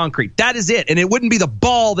on the concrete. That is it. And it wouldn't be the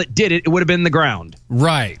ball that did it. It would have been the ground.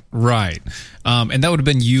 Right. And that would have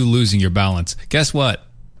been you losing your balance. Guess what?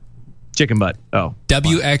 Chicken butt. Oh.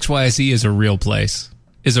 WXYZ is a real place.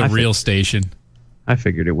 Is a real station. I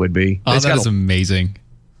figured it would be. Oh, that is amazing.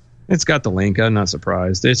 It's got the link. I'm not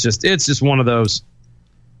surprised. It's just one of those.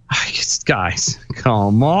 Guys,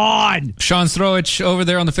 come on. Sean Throwich over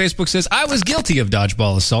there on the Facebook says, I was guilty of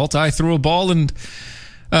dodgeball assault. I threw a ball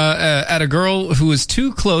at a girl who was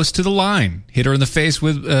too close to the line. Hit her in the face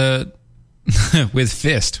with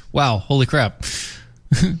fist. Wow, holy crap.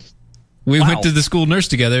 We went to the school nurse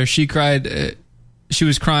together. She cried. She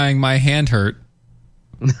was crying. My hand hurt.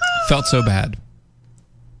 Felt so bad.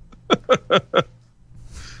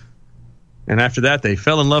 And after that, they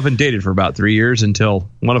fell in love and dated for about 3 years until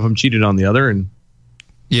one of them cheated on the other. And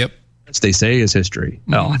yep, as they say, is history.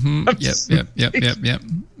 Mm-hmm. Yep.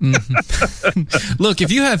 Mm-hmm. Look,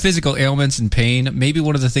 if you have physical ailments and pain, maybe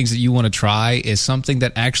one of the things that you want to try is something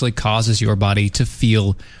that actually causes your body to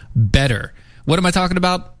feel better. What am I talking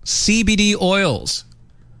about? CBD oils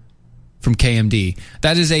from KMD.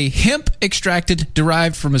 That is a hemp extracted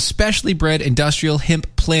derived from a specially bred industrial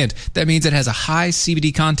hemp plant. That means it has a high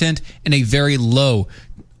CBD content and a very low,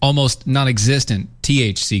 almost non-existent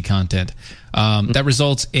THC content. That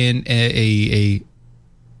results in an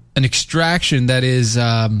extraction that is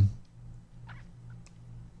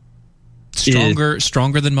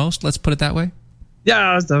stronger than most. Let's put it that way.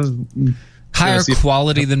 Yeah, that was higher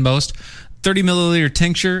quality than most. 30 milliliter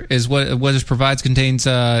tincture is what it provides. Contains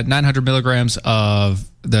 900 milligrams of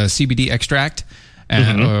the CBD extract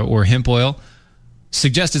or hemp oil.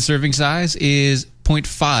 Suggested serving size is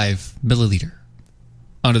 0.5 milliliter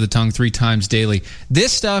under the tongue 3 times daily.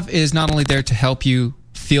 This stuff is not only there to help you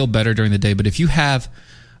feel better during the day, but if you have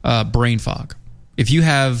brain fog, if you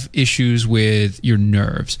have issues with your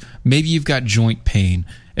nerves, maybe you've got joint pain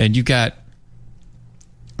and you've got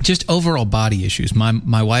just overall body issues.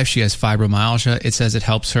 My wife, she has fibromyalgia. It says it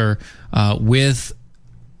helps her with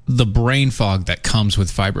the brain fog that comes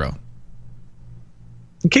with fibro.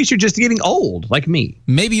 In case you're just getting old, like me.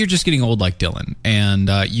 Maybe you're just getting old like Dylan, and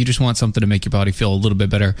you just want something to make your body feel a little bit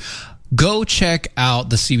better. Go check out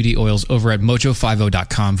the CBD oils over at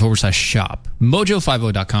mojo50.com/shop.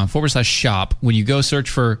 Mojo50.com/shop. When you go search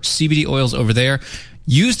for CBD oils over there,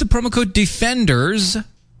 use the promo code DEFENDERS,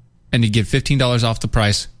 and you get $15 off the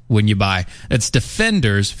price when you buy. That's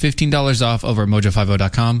Defenders, $15 off over at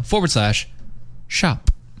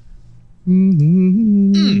mojo50.com/shop.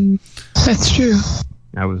 That's true.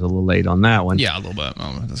 I was a little late on that one. Yeah, a little bit.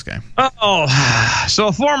 Oh, this guy. So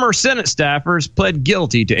a former Senate staffer has pled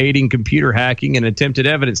guilty to aiding computer hacking and attempted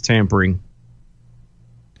evidence tampering,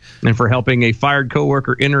 and for helping a fired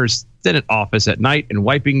coworker enter his Senate office at night and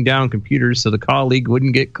wiping down computers so the colleague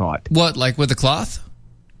wouldn't get caught. What, like with a cloth?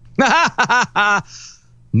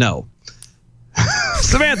 No.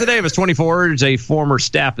 Samantha Davis, 24, is a former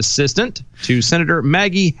staff assistant to Senator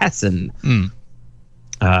Maggie Hassan,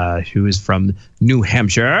 who is from New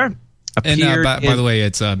Hampshire. And by the way,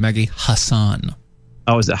 it's Maggie Hassan.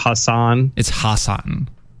 Oh, is it Hassan? It's Hassan.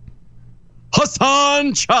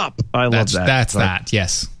 Hassan Chop. I love that. That's that,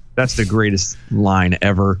 yes. That's the greatest line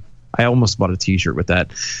ever. I almost bought a T-shirt with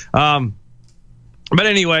that. But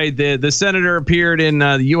anyway, the senator appeared in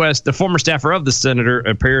the U.S. The former staffer of the senator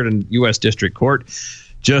appeared in U.S. District Court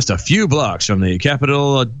just a few blocks from the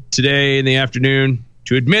Capitol today in the afternoon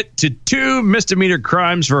to admit to 2 misdemeanor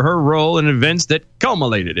crimes for her role in events that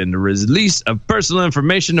culminated in the release of personal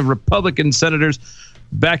information of Republican senators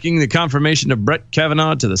backing the confirmation of Brett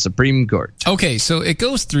Kavanaugh to the Supreme Court. Okay, so it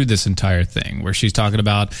goes through this entire thing where she's talking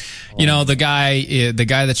about, you know, the guy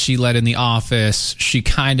that she let in the office. She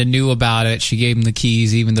kind of knew about it. She gave him the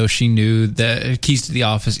keys, even though she knew the keys to the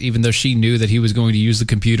office, even though she knew that he was going to use the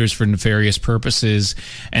computers for nefarious purposes.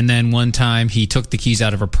 And then one time he took the keys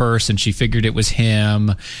out of her purse, and she figured it was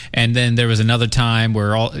him. And then there was another time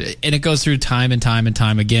where and it goes through time and time and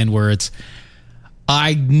time again where it's,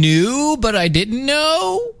 I knew, but I didn't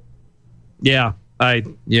know. Yeah. It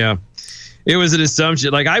was an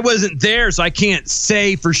assumption. Like, I wasn't there, so I can't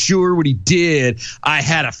say for sure what he did. I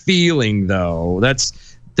had a feeling, though. That's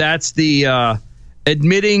the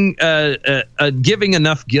admitting, giving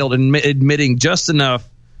enough guilt and admitting just enough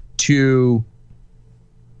to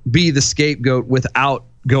be the scapegoat without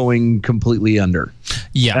going completely under.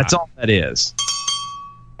 Yeah. That's all that is.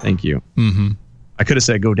 Thank you. Mm-hmm. I could have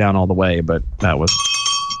said go down all the way, but that was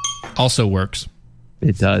also works.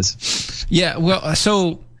 It does. Yeah. Well,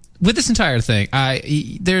 so with this entire thing,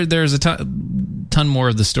 there's a ton more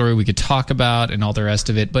of the story we could talk about and all the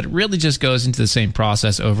rest of it, but it really just goes into the same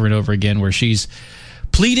process over and over again, where she's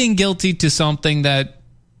pleading guilty to something that,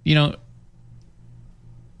 you know,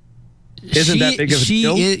 isn't that big of a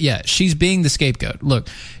deal? She's being the scapegoat. Look,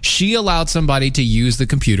 she allowed somebody to use the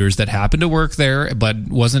computers that happened to work there, but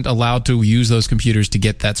wasn't allowed to use those computers to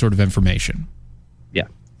get that sort of information. Yeah.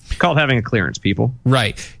 Called having a clearance, people.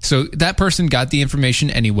 Right. So that person got the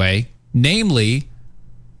information anyway, namely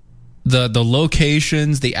the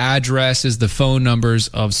locations, the addresses, the phone numbers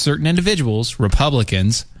of certain individuals,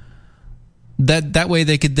 Republicans, that way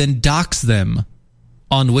they could then dox them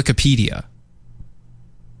on Wikipedia.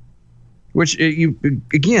 Which could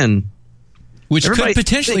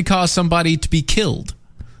potentially cause somebody to be killed.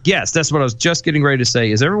 Yes, that's what I was just getting ready to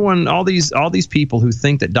say. Is everyone, all these people who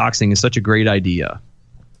think that doxing is such a great idea,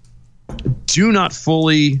 do not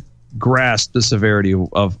fully grasp the severity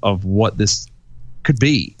of what this could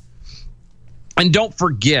be. And don't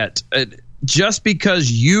forget, just because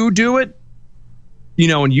you do it, you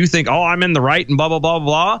know, and you think, oh, I'm in the right and blah, blah, blah,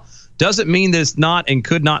 blah, doesn't mean that it's not and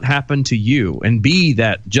could not happen to you and be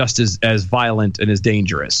that just as violent and as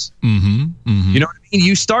dangerous. Mm-hmm, mm-hmm. You know what I mean?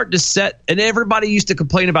 You start to set, and everybody used to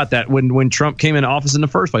complain about that when Trump came into office in the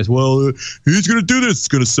first place. Well, he's going to do this. It's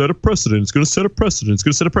going to set a precedent. It's going to set a precedent. It's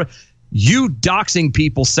going to set a precedent. You doxing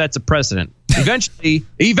people sets a precedent.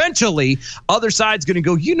 Eventually, other side's going to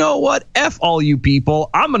go, you know what? F all you people.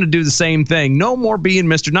 I'm going to do the same thing. No more being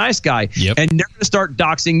Mr. Nice Guy. Yep. And they're going to start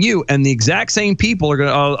doxing you. And the exact same people are going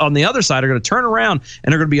to, on the other side, are going to turn around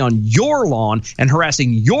and they're going to be on your lawn and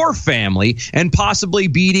harassing your family and possibly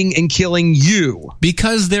beating and killing you.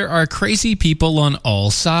 Because there are crazy people on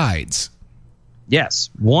all sides. Yes.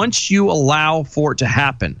 Once you allow for it to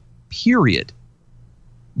happen, period,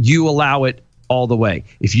 you allow it all the way.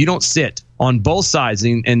 If you don't sit on both sides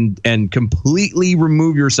and completely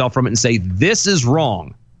remove yourself from it and say, this is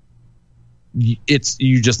wrong,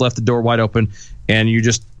 you just left the door wide open. And you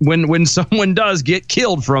just, when someone does get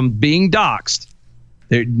killed from being doxxed,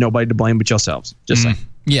 there's nobody to blame but yourselves. Just saying.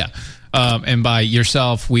 Yeah. And by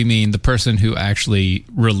yourself, we mean the person who actually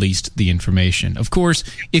released the information. Of course,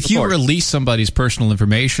 if you release somebody's personal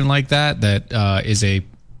information like that is a,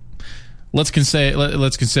 let's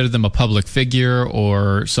consider them a public figure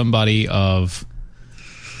or somebody of,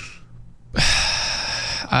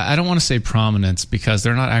 I don't want to say prominence because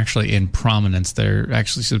they're not actually in prominence. They're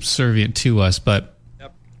actually subservient to us. But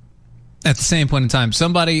at the same point in time,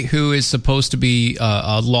 somebody who is supposed to be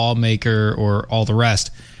a lawmaker or all the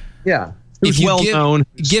rest. Yeah. Who's well known.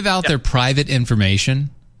 Give out their private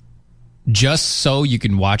information. just so you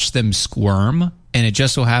can watch them squirm, and it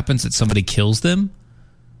just so happens that somebody kills them,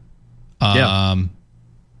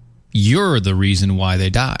 you're the reason why they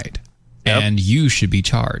died, and you should be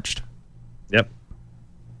charged. Yep.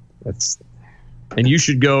 And you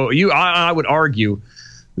should go. I would argue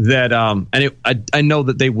that, I know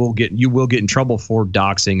that you will get in trouble for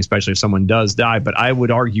doxing, especially if someone does die. But I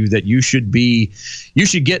would argue that you should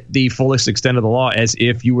get the fullest extent of the law as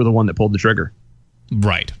if you were the one that pulled the trigger.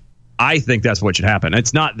 Right. I think that's what should happen.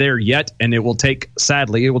 It's not there yet, and it will take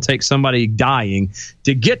somebody dying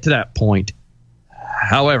to get to that point.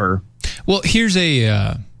 However, well, here's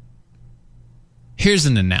an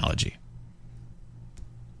analogy.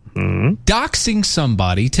 Doxing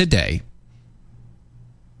somebody today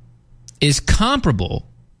is comparable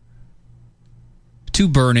to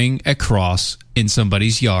burning a cross in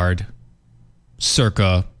somebody's yard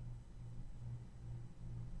circa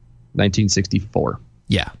 1964.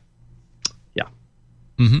 Yeah.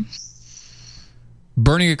 Mm-hmm.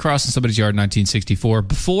 Burning a cross in somebody's yard in 1964.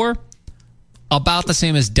 Before, about the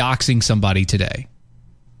same as doxing somebody today.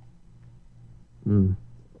 And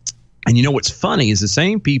you know what's funny is the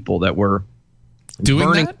same people that were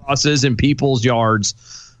burning crosses in people's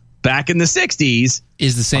yards back in the 60s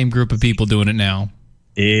is the same group of people doing it now.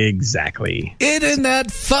 Exactly. Isn't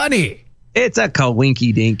that funny? It's a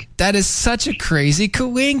coinky dink. That is such a crazy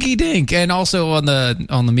coinky dink. And also on the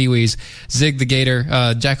MeWe's, Zig the Gator,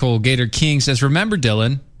 Jackal Gator King says, remember,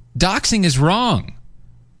 Dylan, doxing is wrong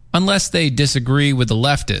unless they disagree with the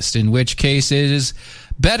leftist, in which case it is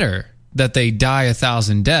better that they die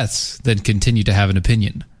 1,000 deaths than continue to have an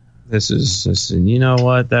opinion. This you know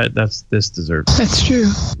what? This deserves. That's true.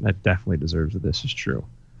 That definitely deserves it. This is true.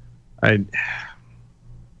 I'm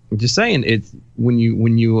just saying, it's when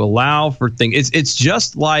you allow for things, it's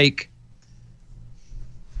just like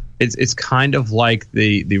it's kind of like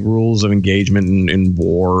the rules of engagement in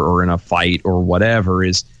war or in a fight or whatever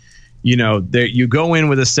is, you go in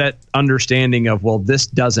with a set understanding of, well, this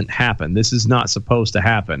doesn't happen. This is not supposed to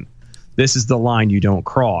happen. This is the line you don't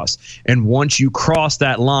cross. And once you cross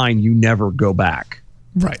that line, you never go back.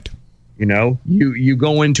 Right. You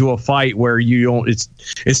go into a fight where you don't.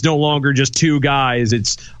 It's no longer just two guys.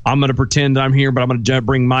 I'm going to pretend I'm here, but I'm going to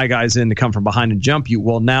bring my guys in to come from behind and jump you.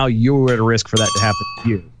 Well, now you're at a risk for that to happen to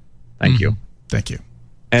you. Thank you.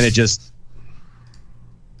 And it just,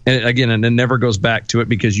 and it never goes back to it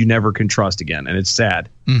because you never can trust again, and it's sad.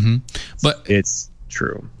 Mm-hmm. But it's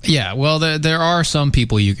true. Yeah. Well, there are some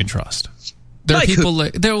people you can trust. There are people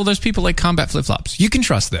there's people like Combat Flip Flops. You can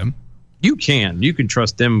trust them. You can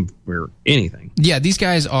trust them for anything. Yeah, these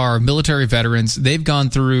guys are military veterans. They've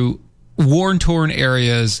gone through war-torn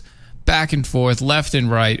areas, back and forth, left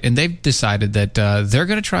and right, and they've decided that they're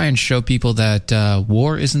going to try and show people that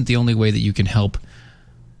war isn't the only way that you can help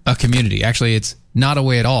a community. Actually, it's not a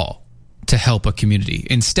way at all to help a community.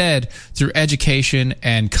 Instead, through education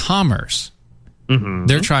and commerce,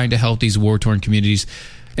 they're trying to help these war-torn communities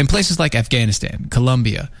in places like Afghanistan,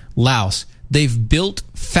 Colombia, Laos. They've built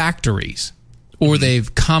factories, or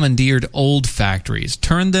they've commandeered old factories,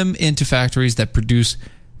 turned them into factories that produce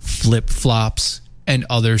flip-flops and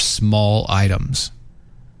other small items.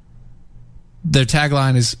 Their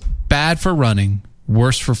tagline is bad for running,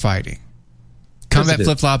 worse for fighting. Combat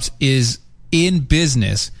Flip Flops is in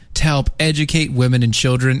business to help educate women and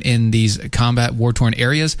children in these combat war-torn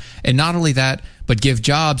areas, and not only that, but give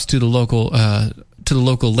jobs to the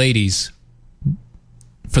local ladies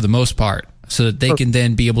for the most part, so that they can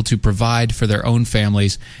then be able to provide for their own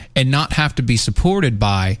families and not have to be supported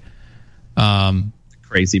by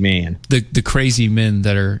crazy man, the crazy men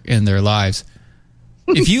that are in their lives.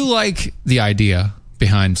 If you like the idea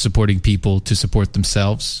behind supporting people to support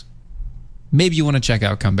themselves, maybe you want to check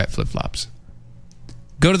out Combat Flip Flops.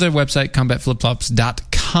 Go to their website,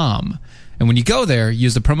 combatflipflops.com. And when you go there,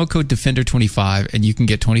 use the promo code Defender25 and you can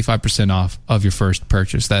get 25% off of your first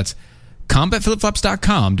purchase. That's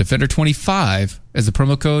combatflipflops.com, Defender25 as the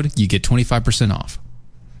promo code. You get 25% off.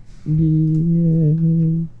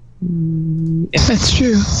 That's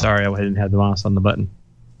true. Sorry, I didn't have the mouse on the button.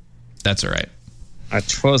 That's all right. I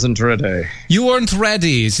wasn't ready. You weren't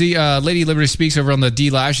ready. See, Lady Liberty Speaks over on the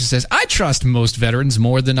D Live. She says, I trust most veterans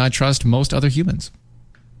more than I trust most other humans.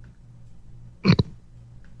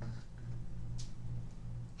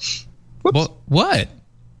 Well, what?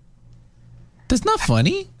 That's not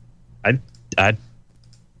funny. I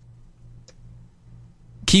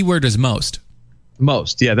Keyword is most.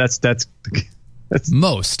 Most. Yeah, that's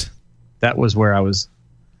most. That was where I was.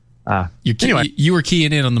 You were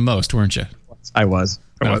keying in on the most, weren't you? I was.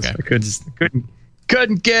 Okay. I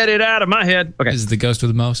couldn't get it out of my head. Okay. Is it the ghost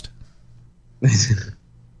with the most?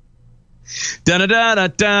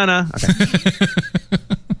 Dun-a-dun-a-dun-a. Okay.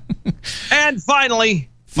 And finally,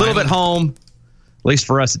 a little bit home, at least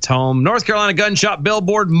for us it's home. North Carolina gun shop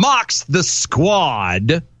billboard mocks the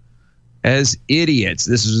squad as idiots.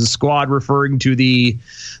 This is a squad referring to the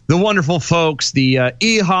wonderful folks, the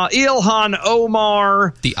Ilhan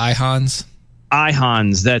Omar. The Ihans.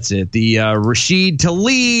 Ihans, that's it. The Rashid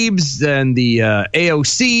Tlaibs and the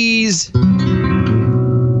AOCs.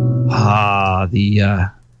 The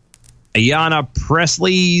Ayanna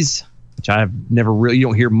Presleys, which I've never really, you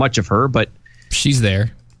don't hear much of her, but she's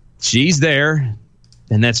there. She's there.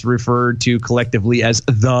 And that's referred to collectively as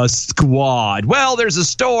the squad. Well, there's a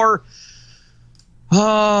store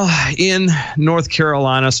in North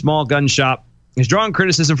Carolina, a small gun shop, has drawn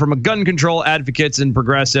criticism from gun control advocates and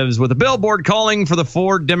progressives with a billboard calling for the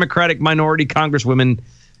 4 Democratic minority congresswomen,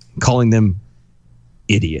 calling them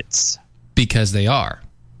idiots. Because they are.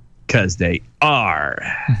 Because they are.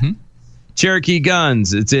 Mm-hmm. Cherokee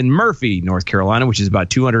Guns. It's in Murphy, North Carolina, which is about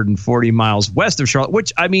 240 miles west of Charlotte,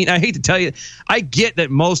 which, I mean, I hate to tell you, I get that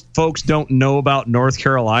most folks don't know about North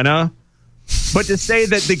Carolina, but to say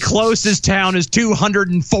that the closest town is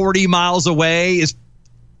 240 miles away is...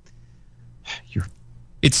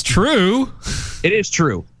 It's true. It is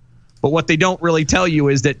true. But what they don't really tell you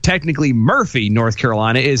is that technically Murphy, North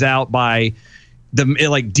Carolina, is out by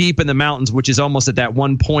deep in the mountains, which is almost at that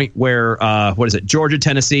one point where Georgia,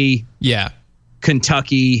 Tennessee,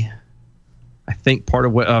 Kentucky, I think part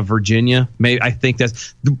of Virginia. Maybe I think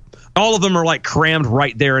that's all of them are like crammed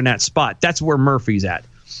right there in that spot. That's where Murphy's at.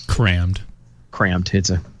 Crammed.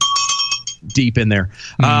 It's a deep in there.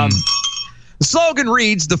 The slogan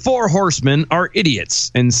reads, "The 4 horsemen are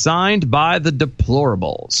idiots," and signed by the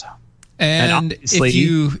deplorables. And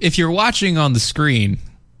if you're watching on the screen,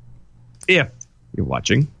 if you're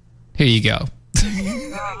watching, here you go.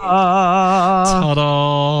 Ta-da!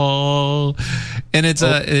 And it's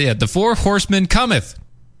the 4 horsemen cometh,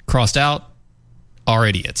 crossed out, are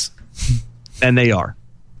idiots, and they are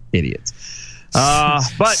idiots.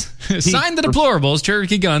 But sign the deplorables.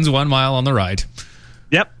 Cherokee Guns, 1 mile on the right.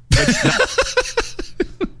 Yep.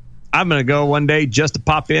 I'm going to go one day just to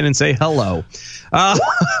pop in and say hello.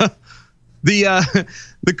 The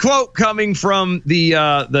quote coming from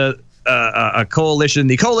the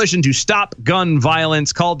coalition to stop gun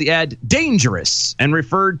violence, called the ad dangerous and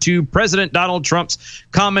referred to President Donald Trump's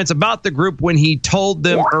comments about the group when he told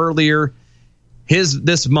them earlier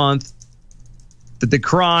this month that the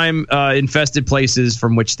crime infested places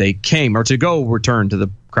from which they came, or to go return to the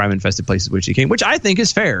crime infested places which they came, which I think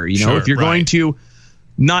is fair. You know, if you're going to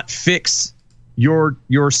not fix your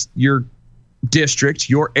district,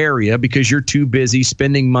 your area, because you're too busy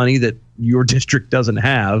spending money that your district doesn't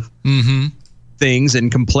have, things,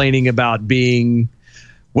 and complaining about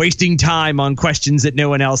wasting time on questions that no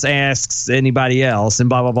one else asks anybody else, and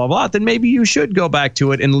blah, blah, blah, blah, then maybe you should go back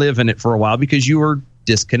to it and live in it for a while because you were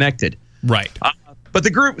disconnected. Right. But the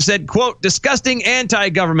group said, quote, "Disgusting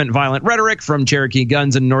anti-government violent rhetoric from Cherokee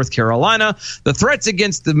Guns in North Carolina. The threats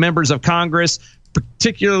against the members of Congress,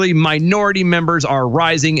 particularly minority members, are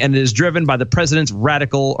rising, and it is driven by the president's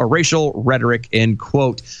radical or racial rhetoric," end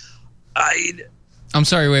quote. I'm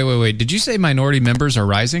sorry. Wait. Did you say minority members are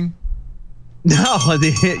rising? No.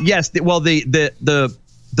 Yes. The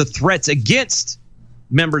threats against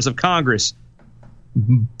members of Congress,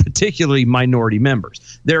 particularly minority members,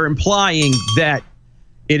 they're implying that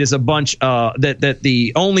it is a bunch that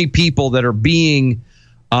the only people that are being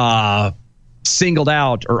singled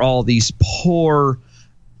out are all these poor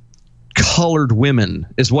colored women,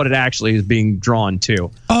 is what it actually is being drawn to.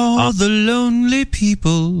 All the lonely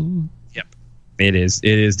people. Yep. It is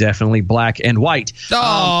definitely black and white.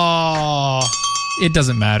 It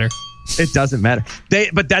doesn't matter. It doesn't matter.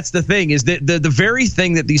 But that's the thing, is that the very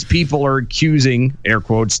thing that these people are accusing, air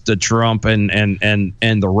quotes, to Trump and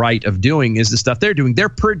the right of doing is the stuff they're doing. They're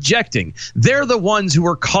projecting. They're the ones who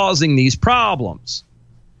are causing these problems.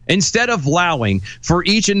 Instead of allowing for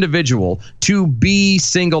each individual to be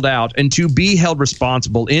singled out and to be held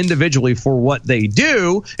responsible individually for what they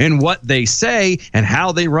do and what they say and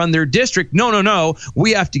how they run their district, no.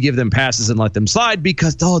 We have to give them passes and let them slide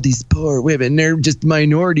because all these poor women, they're just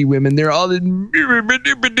minority women. They're all...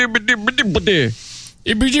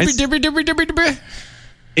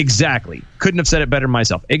 Exactly. Couldn't have said it better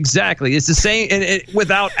myself. Exactly. It's the same, and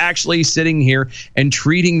without actually sitting here and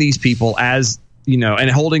treating these people as... and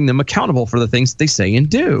holding them accountable for the things they say and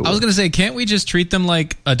do. I was going to say, can't we just treat them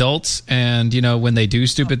like adults? And, when they do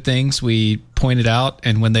stupid things, we point it out.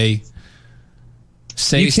 And when they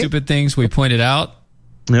say stupid things, we point it out.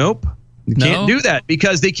 Nope. You can't do that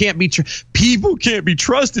because they can't be. People can't be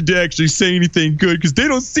trusted to actually say anything good because they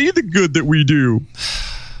don't see the good that we do.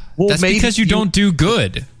 Well, that's because you don't do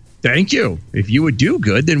good. Thank you. If you would do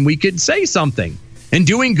good, then we could say something. And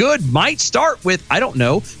doing good might start with, I don't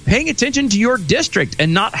know, paying attention to your district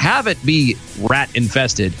and not have it be rat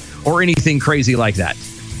infested or anything crazy like that.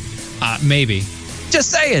 Maybe.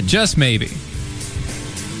 Just saying. Just maybe.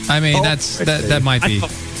 I mean, that might be.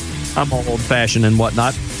 I'm old fashioned and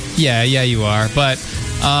whatnot. Yeah, you are. But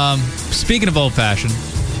speaking of old fashioned,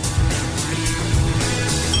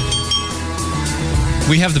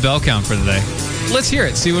 we have the bell count for today. Let's hear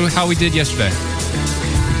it. See how we did yesterday.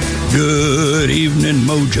 Good evening,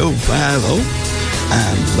 Mojo 50.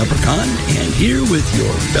 I'm Leprechaun, and here with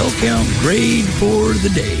your bell count grade for the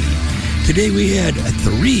day. Today we had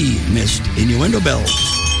 3 missed innuendo bells,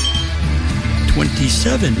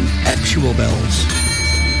 27 actual bells,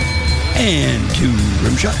 and 2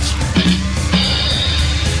 rim shots.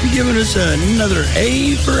 You're giving us another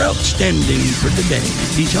A for outstanding for the day.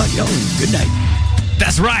 Peace out, y'all, and good night.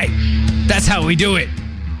 That's right. That's how we do it.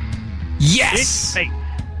 Yes.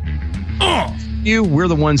 We're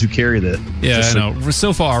the ones who carry that. Yeah, I know.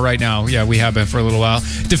 So far right now, we have been for a little while.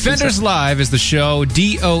 Defenders Live is the show.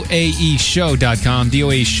 DOAEshow.com.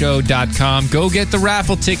 DOAEshow.com. Go get the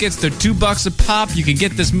raffle tickets. They're $2 a pop. You can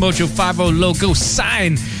get this Mojo 50 logo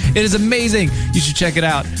sign. It is amazing. You should check it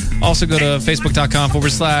out. Also go to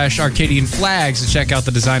Facebook.com/Arcadian Flags to check out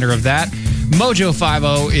the designer of that. Mojo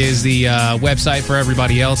 50 is the website for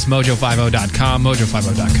everybody else. Mojo50.com.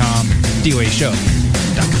 Mojo50.com.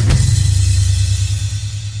 DOAEshow.com.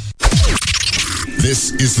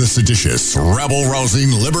 This is the seditious,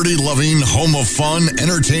 rabble-rousing, liberty-loving, home of fun,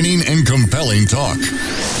 entertaining, and compelling talk.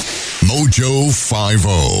 Mojo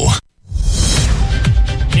 50.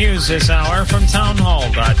 News this hour from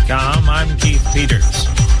townhall.com. I'm Keith Peters.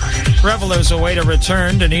 Revelers await a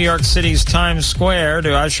return to New York City's Times Square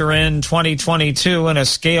to usher in 2022 in a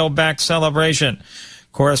scaled-back celebration.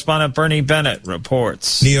 Correspondent Bernie Bennett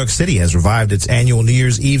reports. New York City has revived its annual New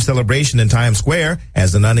Year's Eve celebration in Times Square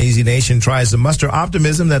as an uneasy nation tries to muster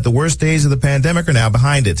optimism that the worst days of the pandemic are now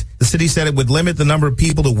behind it. The city said it would limit the number of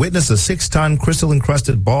people to witness a 6-ton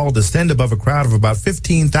crystal-encrusted ball descend above a crowd of about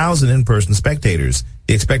 15,000 in-person spectators.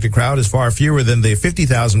 The expected crowd is far fewer than the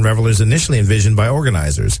 50,000 revelers initially envisioned by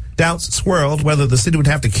organizers. Doubts swirled whether the city would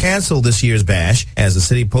have to cancel this year's bash, as the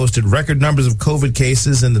city posted record numbers of COVID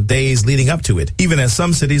cases in the days leading up to it, even as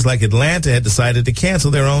some cities like Atlanta had decided to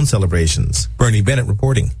cancel their own celebrations. Bernie Bennett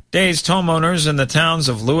reporting. Dazed homeowners in the towns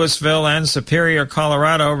of Louisville and Superior,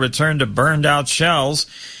 Colorado returned to burned-out shells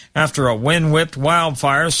after a wind-whipped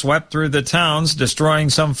wildfire swept through the towns, destroying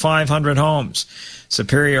some 500 homes.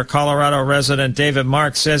 Superior, Colorado resident David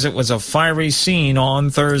Mark says it was a fiery scene on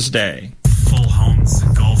Thursday. Full homes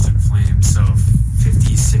engulfed in flames, so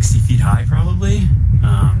 50, 60 feet high probably.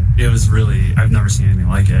 It was really, I've never seen anything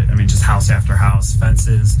like it. I mean, just house after house,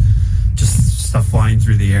 fences, just stuff flying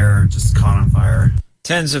through the air, just caught on fire.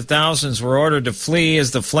 Tens of thousands were ordered to flee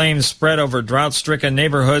as the flames spread over drought-stricken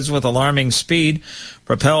neighborhoods with alarming speed,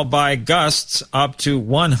 propelled by gusts up to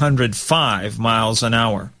 105 miles an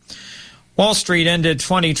hour. Wall Street ended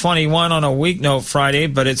 2021 on a weak note Friday,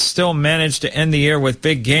 but it still managed to end the year with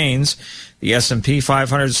big gains. The S&P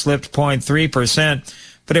 500 slipped 0.3%,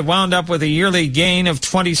 but it wound up with a yearly gain of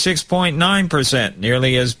 26.9%,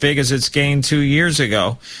 nearly as big as its gain 2 years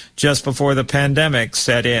ago, just before the pandemic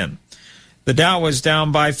set in. The Dow was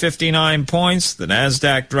down by 59 points, the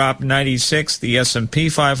Nasdaq dropped 96, the S&P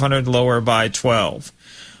 500 lower by 12.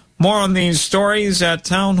 More on these stories at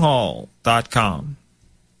townhall.com.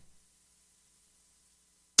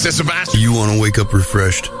 You want to wake up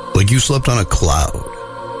refreshed, like you slept on a cloud.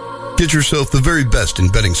 Get yourself the very best in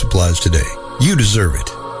bedding supplies today. You deserve it.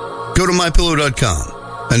 Go to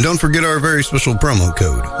MyPillow.com and don't forget our very special promo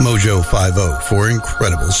code, Mojo50, for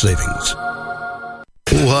incredible savings.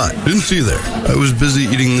 Oh, hi. Didn't see you there. I was busy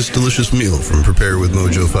eating this delicious meal from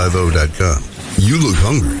PrepareWithMojo50.com. You look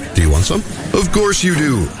hungry. Do you want some? Of course you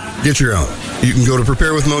do. Get your own. You can go to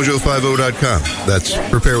PrepareWithMojo50.com. That's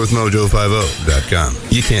PrepareWithMojo50.com.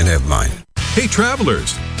 You can't have mine. Hey,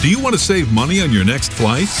 travelers, do you want to save money on your next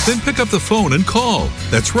flight? Then pick up the phone and call.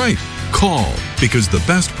 That's right, call, because the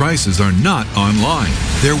best prices are not online.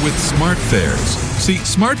 They're with SmartFares. See,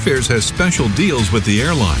 SmartFares has special deals with the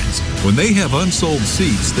airlines. When they have unsold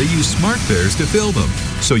seats, they use SmartFares to fill them.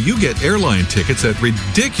 So you get airline tickets at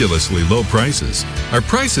ridiculously low prices. Our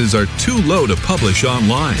prices are too low to publish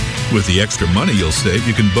online. With the extra money you'll save,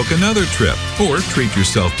 you can book another trip or treat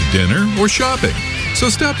yourself to dinner or shopping. So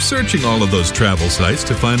stop searching all of those travel sites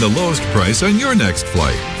to find the lowest price on your next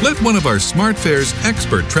flight. Let one of our SmartFares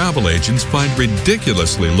expert travel agents find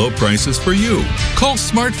ridiculously low prices for you. Call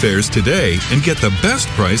SmartFares today and get the best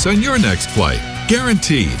price on your next flight.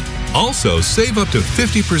 Guaranteed. Also, save up to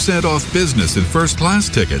 50% off business and first class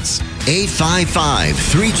tickets.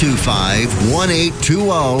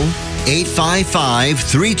 855-325-1820.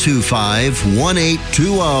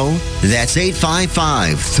 855-325-1820. That's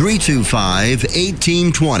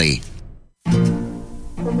 855-325-1820.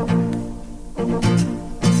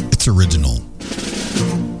 It's original.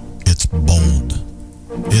 It's bold.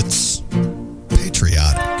 It's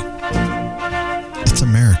patriotic. It's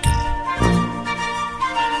American.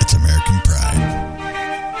 It's American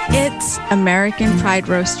Pride. It's American Pride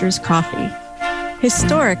Roasters coffee.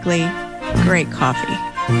 Historically, great coffee.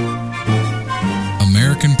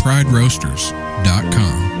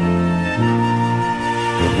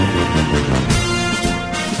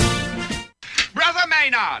 AmericanPrideRoasters.com. Brother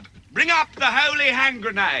Maynard, bring up the holy hand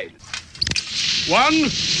grenade. 1, 2,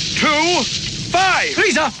 5.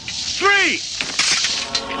 Lisa, 3.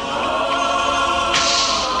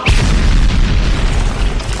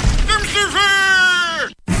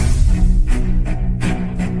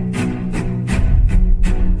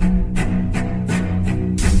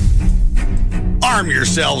 Arm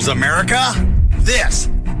yourselves, America. This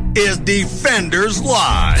is Defenders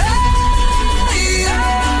Live. Here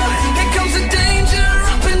comes the danger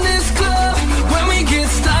up in this club. When we get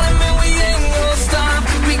started, man, we ain't gonna stop.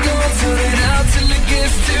 We gon' turn it out till it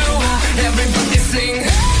gets too hot. Everybody sing.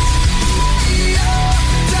 Hey,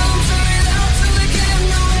 tell 'em turn it out till they can't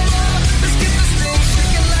no more. Let's get this thing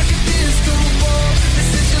shaking like a disco ball.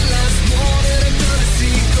 This is your last one that I'm gonna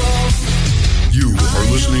see go. You are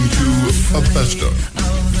listening to Abesta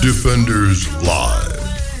Defenders Live.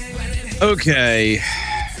 Okay.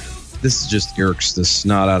 This just irks the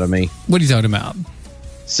snot out of me. What are you talking about?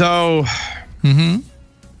 So, trying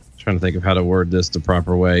to think of how to word this the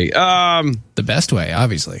proper way. The best way,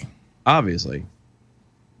 obviously. Obviously.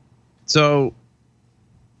 So,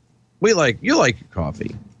 you like your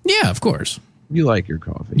coffee. Yeah, of course. You like your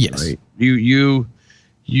coffee, yes. Right? You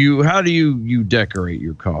how do you decorate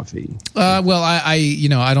your coffee? Well,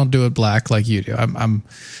 I don't do it black like you do.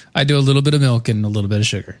 I do a little bit of milk and a little bit of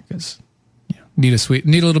sugar because need a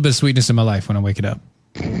little bit of sweetness in my life when I'm waking up.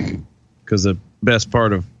 Because the best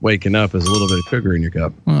part of waking up is a little bit of sugar in your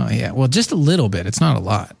cup. Oh yeah, well, just a little bit. It's not a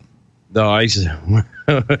lot. No,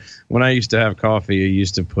 when I used to have coffee, I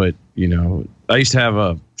used to put I used to have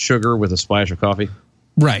a sugar with a splash of coffee.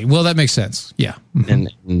 Right. Well, that makes sense. Yeah. And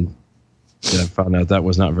I found out that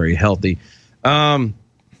was not very healthy. Yeah,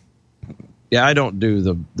 I don't do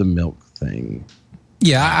the milk thing.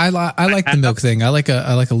 Yeah, I like the milk thing. I like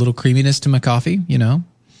a little creaminess to my coffee.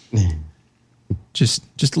 Just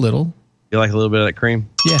a little. You like a little bit of that cream?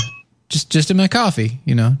 Yeah, just in my coffee.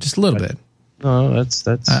 Just a little bit. Oh, that's.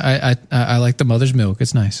 I like the mother's milk.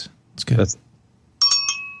 It's nice. It's good.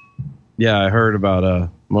 Yeah, I heard about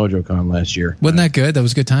MojoCon last year. Wasn't that good? That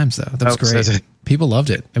was good times though. That was great. People loved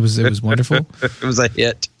it. It was wonderful. It was a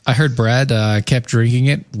hit. I heard Brad kept drinking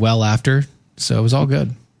it well after, so it was all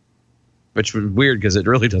good. Which was weird because it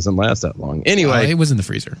really doesn't last that long. Anyway, it was in the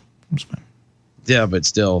freezer. It was fine. Yeah, but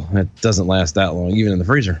still, it doesn't last that long, even in the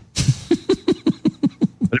freezer.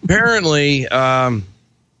 But apparently,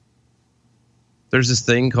 there's this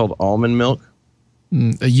thing called almond milk.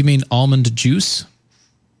 You mean almond juice?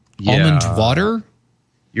 Yeah. Almond water?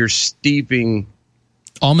 You're steeping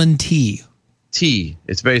almond tea. Tea.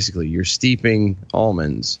 It's basically you're steeping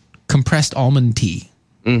almonds. Compressed almond tea.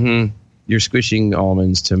 Mm-hmm. You're squishing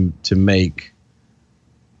almonds to make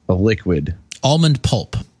a liquid. Almond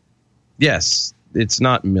pulp. Yes, it's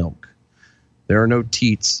not milk. There are no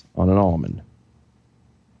teats on an almond.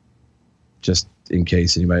 Just in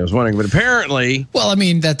case anybody was wondering, but apparently, well, I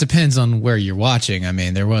mean that depends on where you're watching. I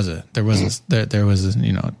mean, there was a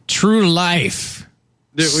true life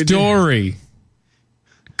story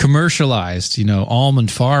commercialized.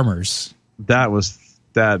 Almond farmers.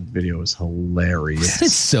 That video was hilarious.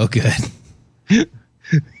 It's so good.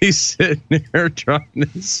 He's sitting there trying to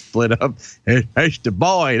split up. That's the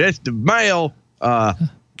boy. That's the male. The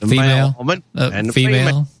female male almond and the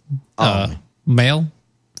female. Male.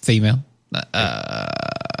 Female.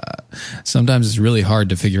 Sometimes it's really hard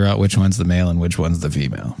to figure out which one's the male and which one's the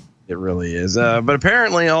female. It really is. But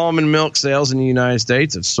apparently, almond milk sales in the United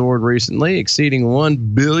States have soared recently, exceeding 1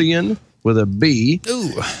 billion with a B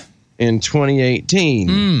in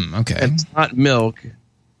 2018. Okay. It's not milk.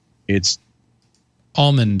 It's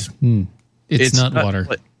almond. It's nut water.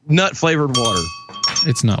 Nut flavored water.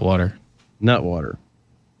 It's nut water. Nut water.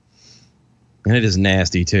 And it is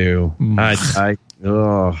nasty too.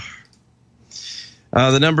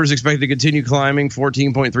 The number is expected to continue climbing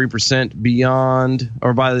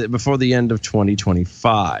 14.3% before the end of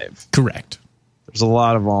 2025. Correct. There's a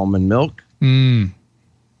lot of almond milk. There's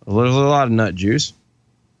a lot of nut juice,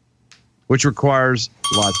 which requires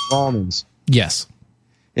lots of almonds. Yes.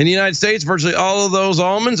 In the United States, virtually all of those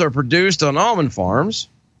almonds are produced on almond farms.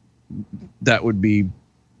 That would be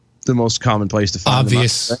the most common place to find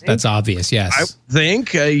obvious. them. That's obvious. Yes. I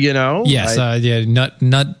think, Yes.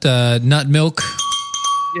 Nut milk.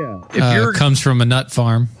 Yeah. If comes from a nut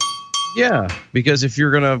farm. Yeah. Because if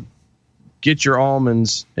you're going to get your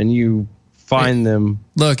almonds and you find them.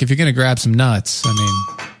 Look, if you're going to grab some nuts,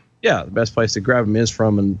 yeah, the best place to grab them is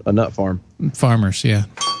from a nut farm. Farmers, yeah.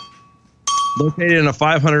 Located in a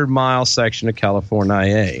 500-mile section of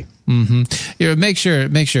California. Mm-hmm. Make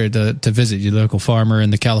sure to visit your local farmer in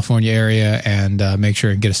the California area and make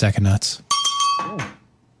sure and get a sack of nuts.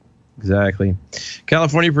 Exactly.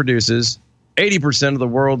 California produces 80% of the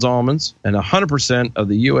world's almonds and 100% of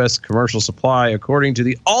the U.S. commercial supply, according to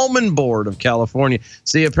the Almond Board of California.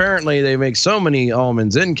 See, apparently they make so many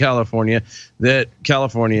almonds in California that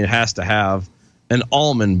California has to have an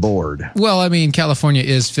almond board. Well, California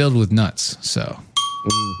is filled with nuts, so.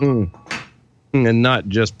 And not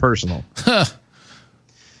just personal.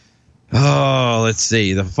 Let's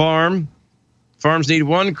see. Farms need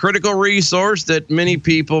one critical resource that many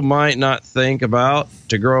people might not think about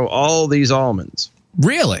to grow all these almonds.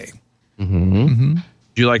 Really? Would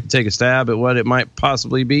you like to take a stab at what it might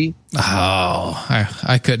possibly be?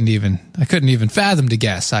 I couldn't even fathom to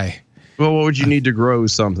guess. Well, what would you need to grow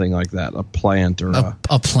something like that? A plant or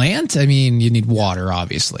a plant? You need water,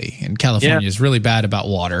 obviously. And California is really bad about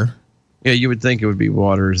water. Yeah, you would think it would be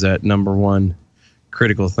water is that number one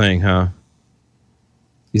critical thing, huh?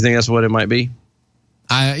 You think that's what it might be?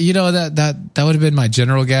 That would have been my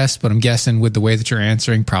general guess, but I'm guessing with the way that you're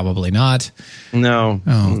answering, probably not. No.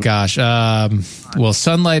 Oh, gosh. Well,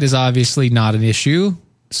 sunlight is obviously not an issue,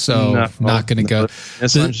 so not going to go.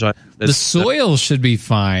 The soil should be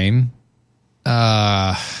fine.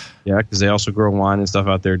 Yeah, because they also grow wine and stuff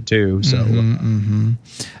out there too. So, no,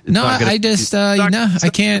 I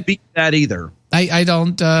can't beat that either. I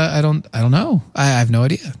don't know. I have no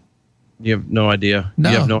idea. You have no idea.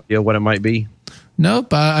 No. You have no idea what it might be. Nope.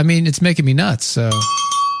 It's making me nuts. So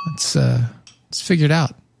let's figure it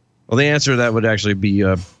out. Well, the answer to that would actually be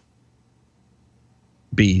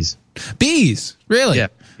bees. Bees, really? Yeah.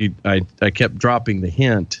 I kept dropping the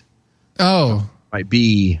hint. Oh, might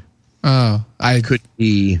be. Oh, I could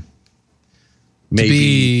be. Maybe to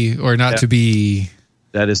be or not to be.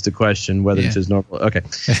 That is the question, whether it is normal. Okay.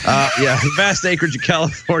 Vast acreage of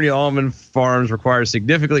California almond farms require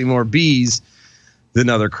significantly more bees than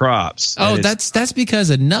other crops. Oh, that's because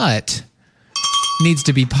a nut needs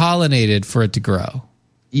to be pollinated for it to grow.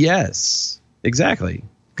 Yes, exactly.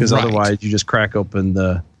 Because otherwise you just crack open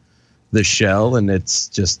the shell and it's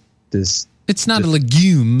just this. It's not a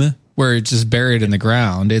legume where it's just buried in the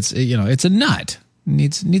ground. It's it's a nut.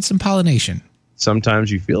 It needs some pollination.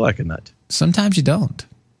 Sometimes you feel like a nut. Sometimes you don't.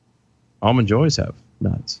 Almond Joys have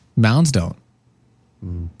nuts. Mounds don't.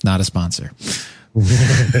 Not a sponsor.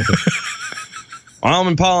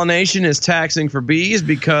 Almond pollination is taxing for bees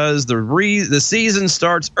because the season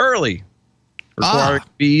starts early, requiring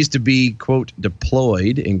bees to be, quote,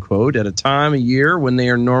 deployed, end quote, at a time of year when they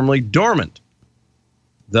are normally dormant,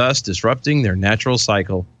 thus disrupting their natural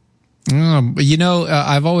cycle.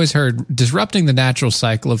 I've always heard disrupting the natural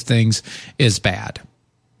cycle of things is bad.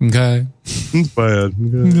 Okay? It's bad.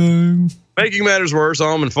 Okay. Making matters worse,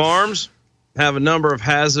 almond farms have a number of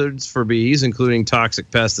hazards for bees, including toxic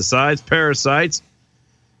pesticides, parasites,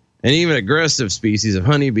 and even aggressive species of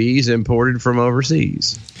honeybees imported from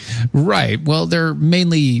overseas. Right. Well, they're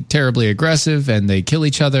mainly terribly aggressive, and they kill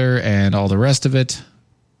each other and all the rest of it.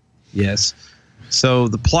 Yes. So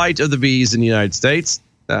the plight of the bees in the United States...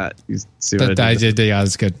 you see what I did? Yeah,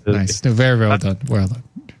 that's good. Nice. Very well done. Well done.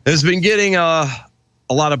 It's been getting a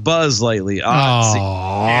lot of buzz lately. Come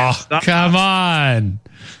on.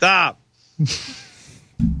 Stop.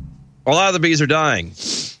 A lot of the bees are dying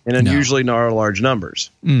in unusually large numbers.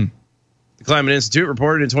 The Climate Institute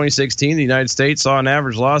reported in 2016 the United States saw an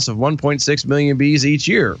average loss of 1.6 million bees each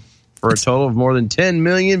year, for a total of more than 10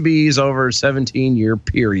 million bees over a 17-year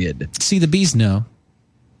period. See, the bees know.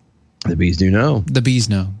 The bees do know. The bees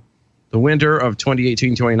know. The winter of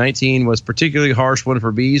 2018-2019 was particularly harsh one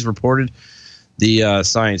for bees, reported the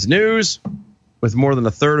Science News, with more than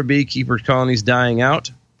a third of beekeeper colonies dying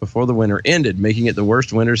out before the winter ended, making it the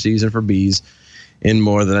worst winter season for bees in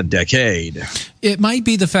more than a decade. It might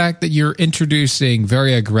be the fact that you're introducing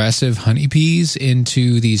very aggressive honeybees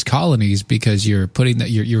into these colonies because you're putting that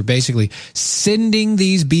you're basically sending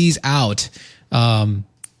these bees out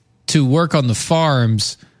to work on the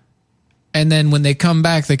farms, and then when they come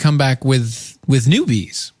back with new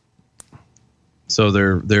bees. So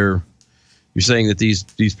you're saying that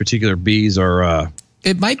these particular bees are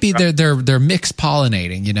it might be they're mixed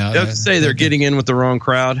pollinating, you know. I have to say they're getting in with the wrong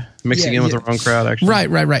crowd, mixing in with the wrong crowd, actually.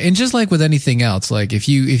 Right. And just like with anything else, like if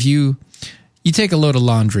you take a load of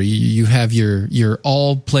laundry, you have your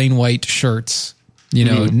all plain white shirts, you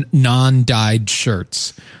know, non-dyed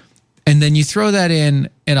shirts, and then you throw that in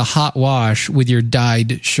a hot wash with your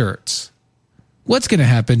dyed shirts. What's going to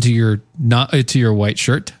happen to your white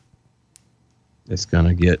shirt? It's going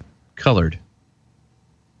to get colored.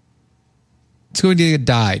 It's going to get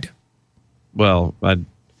dyed. Well,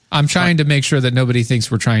 I'm trying to make sure that nobody thinks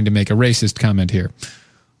we're trying to make a racist comment here.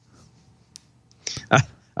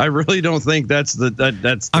 I really don't think that's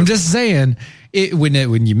I'm just saying,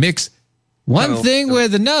 when you mix one thing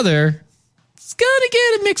with another, it's going to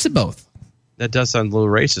get a mix of both. That does sound a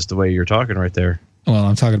little racist the way you're talking right there. Well,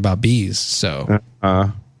 I'm talking about bees, so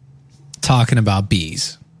talking about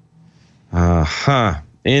bees.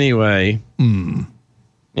 Anyway.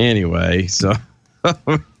 Anyway, so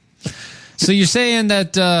so you're saying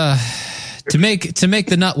that to make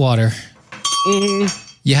the nut water,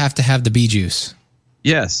 you have to have the bee juice.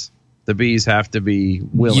 Yes, the bees have to be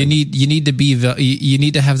willing. You need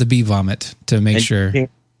to have the bee vomit to make sure.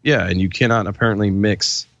 Yeah, and you cannot apparently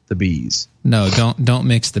mix the bees. No, don't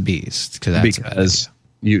mix the bees because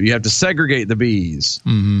you have to segregate the bees.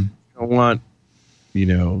 Mm-hmm. You don't want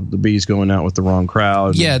the bees going out with the wrong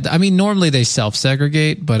crowd. Yeah, I mean, normally they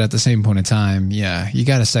self-segregate, but at the same point in time, yeah, you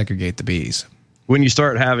got to segregate the bees. When you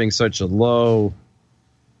start having such a low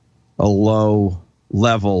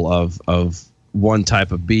level of one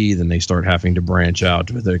type of bee, then they start having to branch out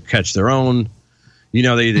to catch their own.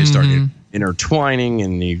 They start intertwining,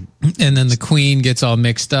 and then the queen gets all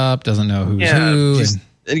mixed up, doesn't know who's who.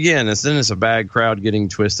 Again, it's a bad crowd getting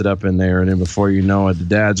twisted up in there, and then before you know it, the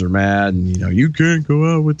dads are mad, and you can't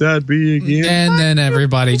go out with that bee again. And then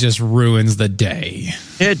everybody just ruins the day.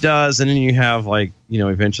 It does, and then you have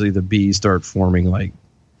eventually the bees start forming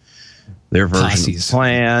their version of the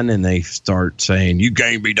plan, and they start saying, "You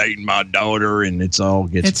can't be dating my daughter," and it's all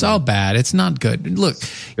bad. It's not good. Look,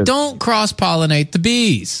 don't cross pollinate the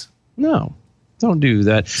bees. No, don't do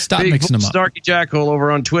that. Stop mixing them up. Starkey Jackhole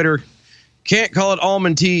over on Twitter. Can't call it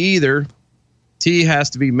almond tea either. Tea has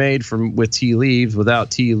to be made with tea leaves. Without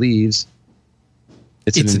tea leaves,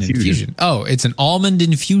 it's an infusion. Oh, it's an almond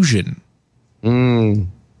infusion. I mean,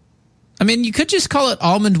 you could just call it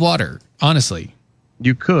almond water, honestly.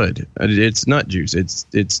 You could. It's nut juice.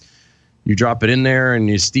 It's you drop it in there and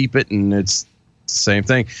you steep it, and it's the same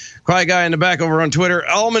thing. Quiet guy in the back over on Twitter.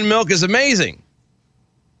 Almond milk is amazing.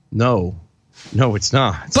 No, it's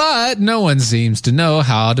not. But no one seems to know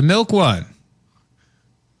how to milk one.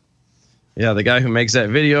 Yeah, the guy who makes that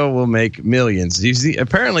video will make millions.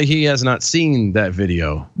 Apparently, he has not seen that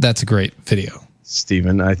video. That's a great video,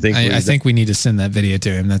 Stephen. I think we need to send that video to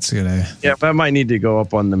him. That's gonna. Yeah, but I might need to go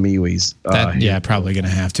up on the MeWe's. Probably gonna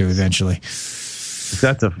have to eventually.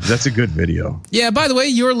 That's a good video. Yeah. By the way,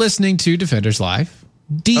 you're listening to Defenders Live,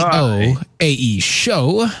 DOAE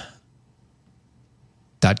Show.com.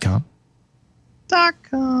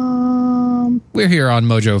 We're here on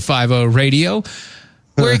Mojo 50 Radio,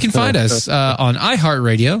 where you can find us on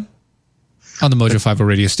iHeartRadio, on the Mojo 50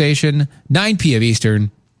 radio station, 9 p.m.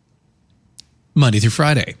 Eastern, Monday through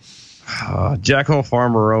Friday. Jackhole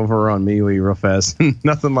Farmer over on MeWe real fast.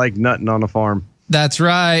 Nothing like nutting on a farm. That's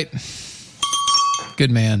right.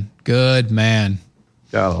 Good man.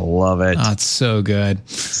 Gotta love it. Oh, it's so good.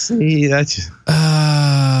 See, that's...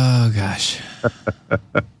 Oh, gosh.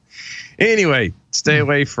 Anyway, stay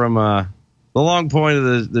away from the long point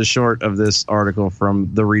of the short of this article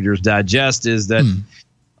from the Reader's Digest is that,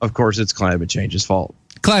 of course, it's climate change's fault.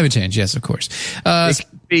 Climate change, yes, of course.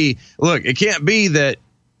 It can't be that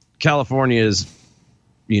California is,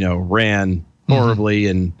 ran horribly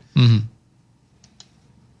and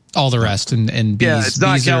all the rest. And bees, it's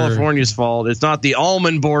not California's fault. It's not the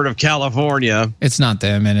Almond Board of California. It's not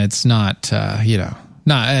them, and it's not, no,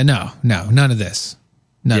 none of this.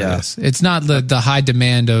 None of this. It's not the high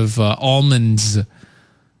demand of almonds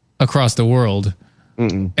across the world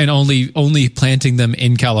and only planting them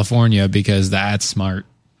in California because that's smart.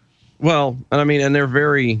 Well, and I mean, and they're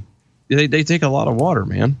they take a lot of water,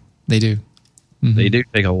 man. They do. They do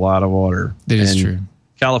take a lot of water. That is true.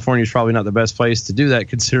 California is probably not the best place to do that,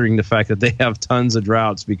 considering the fact that they have tons of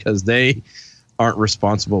droughts because they aren't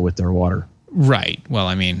responsible with their water. Right. Well,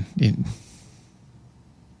 I mean,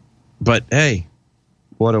 but hey,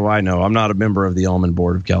 what do I know? I'm not a member of the Almond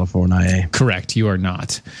Board of California. Correct. You are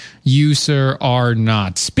not. You, sir, are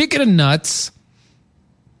not. Speaking of nuts,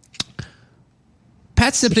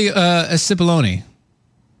 Pat Cipollone.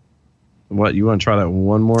 What, you want to try that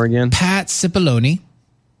one more again? Pat Cipollone.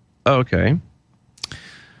 Oh, okay.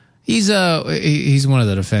 He's one of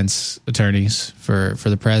the defense attorneys for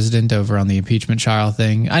the president over on the impeachment trial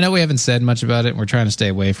thing. I know we haven't said much about it, and we're trying to stay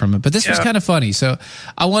away from it, but this was kind of funny. So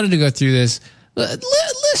I wanted to go through this.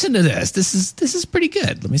 Listen to this. This is pretty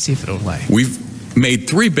good. Let me see if it'll play. We've made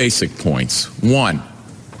 3 basic points. 1,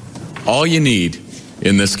 all you need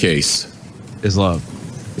in this case is love.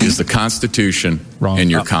 Is the Constitution and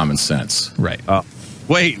your common sense. Right.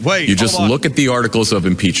 Wait. You just look at the articles of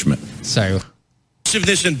impeachment. Sorry.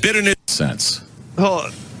 And bitterness. Sense.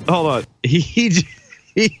 Hold on. He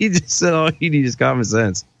just said all he needs is common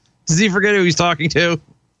sense. Does he forget who he's talking to?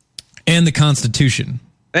 And the Constitution.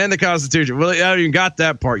 And the Constitution. Well, I haven't even got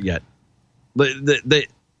that part yet.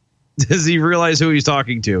 Does he realize who he's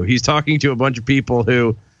talking to? He's talking to a bunch of people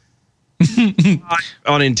who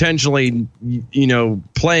unintentionally,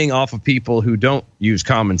 playing off of people who don't use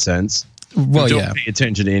common sense. Well, who don't pay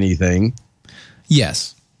attention to anything.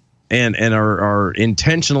 Yes. And are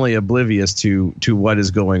intentionally oblivious to what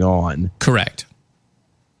is going on. Correct.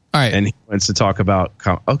 All right. And he wants to talk about...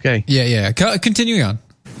 Okay. Yeah. Continuing on.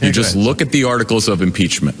 You just look at the articles of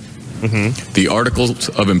impeachment. Mm-hmm. The articles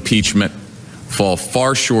of impeachment fall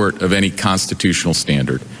far short of any constitutional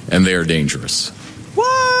standard, and they are dangerous.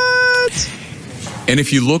 What? And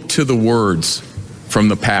if you look to the words from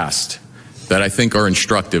the past that I think are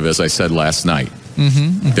instructive, as I said last night,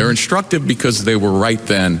 they're instructive because they were right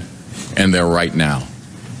then and they're right now.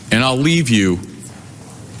 And I'll leave you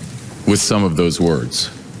with some of those words.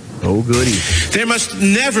 Oh, goody. There must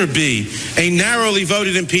never be a narrowly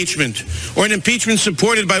voted impeachment or an impeachment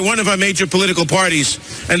supported by one of our major political parties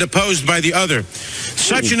and opposed by the other.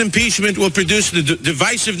 Such an impeachment will produce the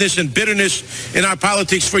divisiveness and bitterness in our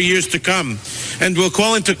politics for years to come and will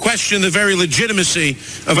call into question the very legitimacy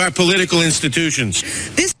of our political institutions.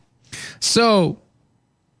 So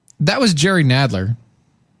that was Jerry Nadler.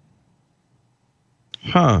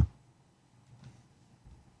 Huh.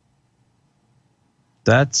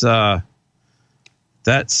 That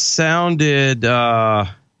sounded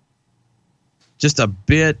just a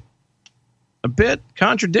bit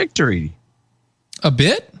contradictory. A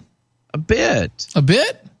bit? Because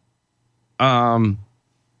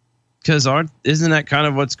isn't that kind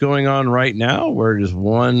of what's going on right now, where there's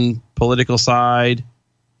one political side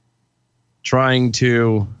trying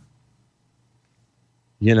to,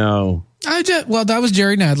 well, that was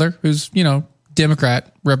Jerry Nadler, who's,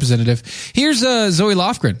 Democrat representative. Here's Zoe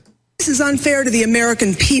Lofgren. This is unfair to the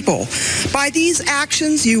American people. By these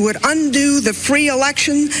actions, you would undo the free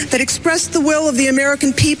election that expressed the will of the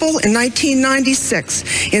American people in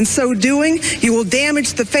 1996. In so doing, you will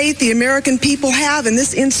damage the faith the American people have in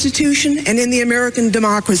this institution and in the American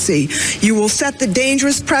democracy. You will set the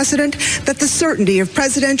dangerous precedent that the certainty of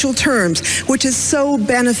presidential terms, which has so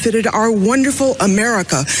benefited our wonderful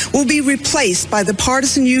America, will be replaced by the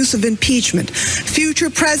partisan use of impeachment. Future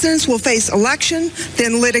presidents will face election,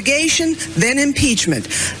 then litigation, then impeachment.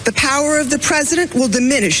 The power of the president will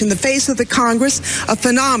diminish in the face of the Congress, a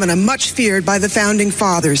phenomenon much feared by the founding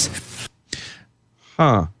fathers.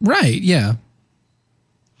 Huh. Right, yeah.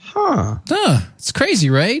 Huh. It's crazy,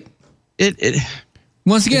 right? It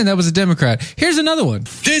Once again, that was a Democrat. Here's another one.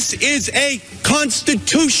 This is a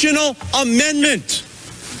constitutional amendment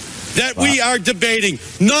that we are debating,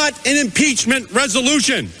 not an impeachment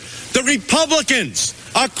resolution. The Republicans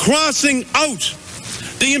are crossing out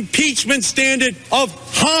the impeachment standard of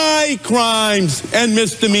high crimes and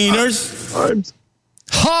misdemeanors.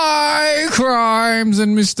 High crimes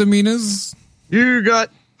and misdemeanors. You got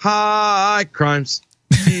high crimes.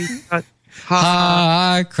 You got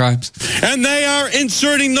high crimes. And they are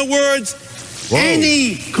inserting the words,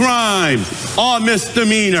 any crime or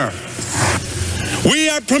misdemeanor. We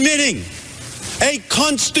are permitting a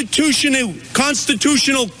constitutional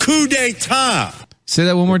coup d'etat. Say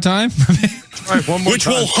that one more time. Which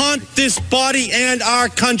will haunt this body and our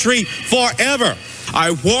country forever.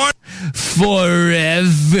 I want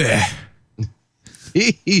forever.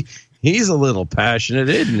 He's a little passionate,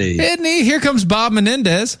 isn't he? Isn't he? Here comes Bob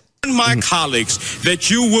Menendez. my colleagues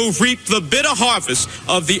that you will reap the bitter harvest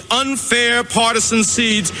of the unfair partisan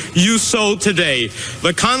seeds you sowed today.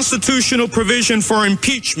 The constitutional provision for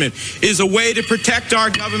impeachment is a way to protect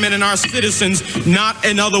our government and our citizens, not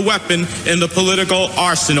another weapon in the political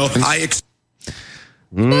arsenal. Isn't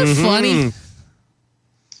that funny?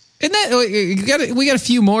 Isn't that, we got a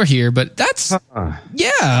few more here, but that's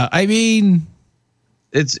yeah. I mean,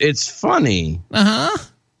 it's funny.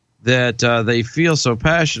 That they feel so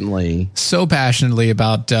passionately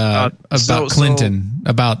about Clinton.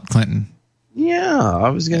 About Clinton. Yeah, I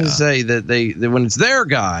was going to say that they when it's their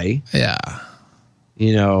guy. Yeah.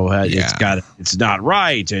 It's not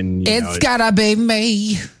right, and it's gotta be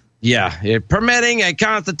me. Yeah, permitting a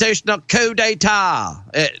constitutional coup d'état.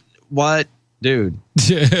 What, dude?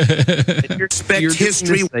 Expect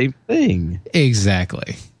history. Same thing.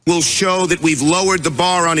 Exactly. Will show that we've lowered the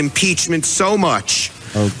bar on impeachment so much.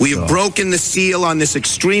 We have broken the seal on this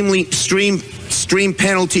extremely extreme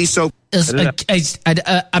penalty. So come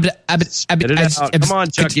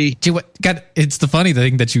on, Chucky. It's the funny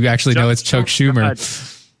thing that you actually know it's Chuck Schumer.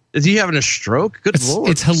 Is he having a stroke? Good Lord.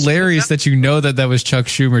 It's hilarious that you know that was Chuck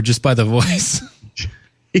Schumer just by the voice.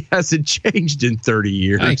 He hasn't changed in 30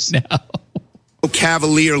 years. I know.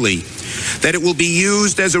 Cavalierly that it will be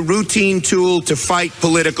used as a routine tool to fight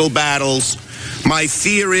political battles. My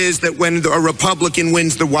fear is that when a Republican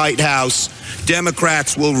wins the White House,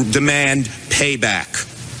 Democrats will demand payback.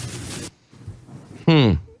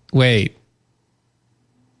 Wait.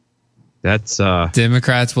 That's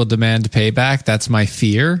Democrats will demand payback. That's my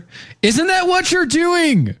fear. Isn't that what you're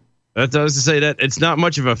doing? I was to say that it's not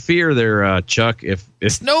much of a fear there, Chuck. If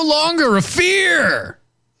it's no longer a fear.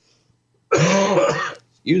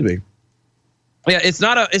 Excuse me. Yeah, it's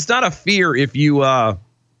not a fear if you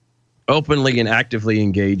openly and actively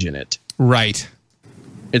engage in it. Right.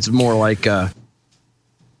 It's more like,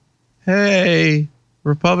 hey,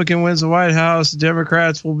 Republican wins the White House,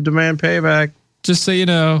 Democrats will demand payback. Just so you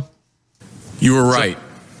know. You were right.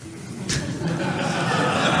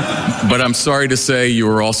 But I'm sorry to say you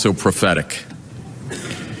were also prophetic.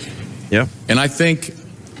 Yeah. And I think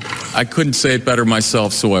I couldn't say it better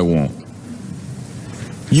myself, so I won't.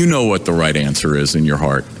 You know what the right answer is in your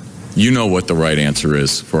heart. You know what the right answer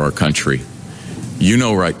is for our country. You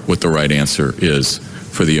know what the right answer is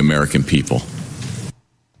for the American people.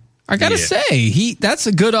 I gotta say, that's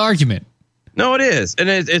a good argument. No, it is. And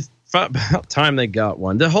it's about time they got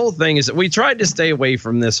one. The whole thing is that we tried to stay away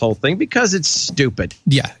from this whole thing because it's stupid.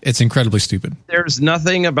 Yeah, it's incredibly stupid. There's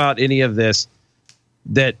nothing about any of this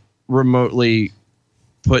that remotely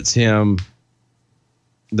puts him,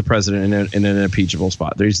 the president, in an impeachable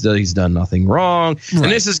spot. He's done nothing wrong. Right.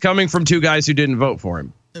 And this is coming from two guys who didn't vote for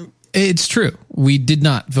him. It's true. We did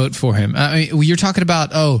not vote for him. I mean, you're talking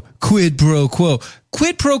about, quid pro quo.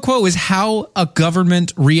 Quid pro quo is how a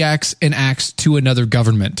government reacts and acts to another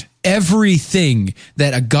government. Everything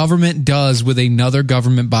that a government does with another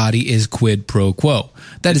government body is quid pro quo.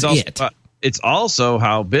 That is it. It's also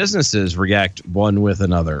how businesses react one with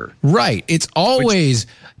another. Right. It's always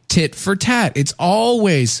tit for tat. It's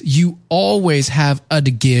always, you always have a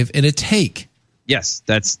give and a take. Yes,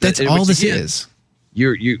 that's all this is.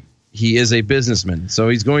 He is a businessman, so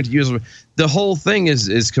he's going to use the whole thing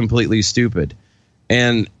is completely stupid.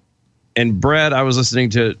 And Brad, I was listening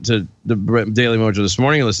to the Daily Mojo this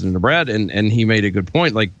morning, listening to Brad, and he made a good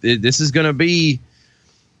point. Like, this is going to be,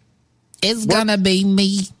 it's gonna be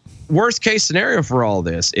me. Worst case scenario for all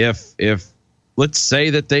this, if let's say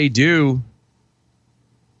that they do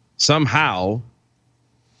somehow,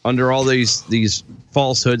 under all these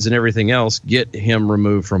falsehoods and everything else, get him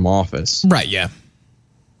removed from office. Right, yeah.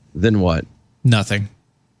 Then what? Nothing.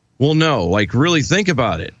 Well, no, like, really think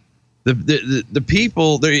about it. The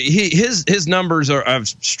people, his numbers have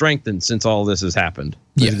strengthened since all this has happened.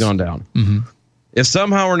 It's gone down. Mm-hmm. If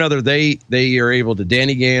somehow or another they are able to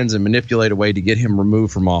Danny Gans and manipulate a way to get him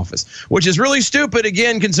removed from office, which is really stupid,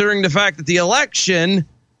 again, considering the fact that the election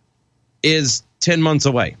is 10 months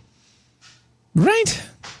away. Right.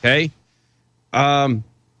 Okay.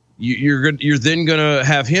 You're then going to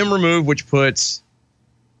have him removed, which puts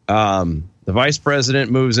the vice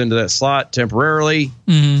president moves into that slot temporarily.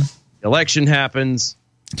 Mm-hmm. Election happens.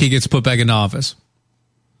 He gets put back into office.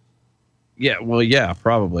 Yeah, well, yeah,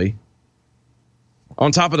 probably.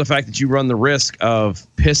 On top of the fact that you run the risk of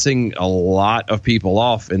pissing a lot of people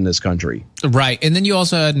off in this country. Right. And then you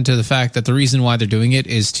also add into the fact that the reason why they're doing it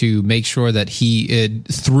is to make sure that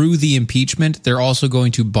through the impeachment, they're also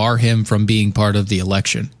going to bar him from being part of the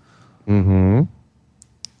election. Mm-hmm.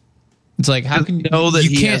 It's like, how can you know that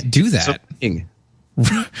you can't do that?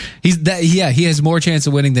 He has more chance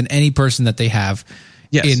of winning than any person that they have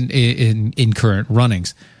in current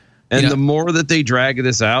runnings. And the more that they drag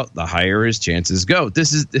this out, the higher his chances go.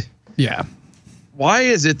 This is why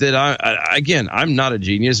is it that I'm not a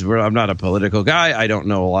genius. I'm not a political guy. I don't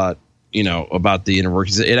know a lot, about the inner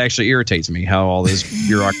workings. It actually irritates me how all this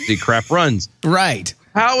bureaucracy crap runs. Right.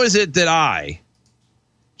 How is it that I,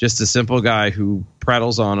 just a simple guy who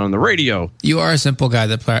prattles on the radio. You are a simple guy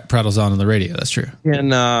that prattles on the radio. That's true.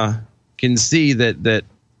 Can see that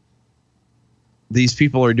these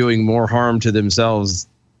people are doing more harm to themselves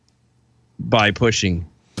by pushing.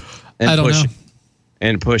 I don't know.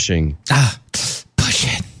 And pushing. Push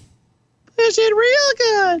it. Push it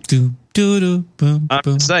real good.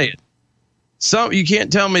 I'm saying. So you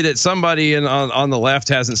can't tell me that somebody on the left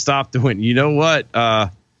hasn't stopped doing. You know what?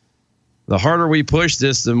 The harder we push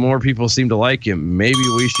this, the more people seem to like him. Maybe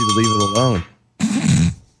we should leave it alone.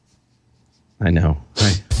 I know.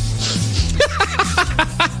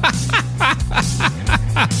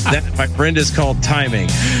 That, my friend, is called timing.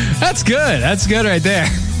 That's good. That's good right there.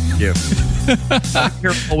 Thank you. I'm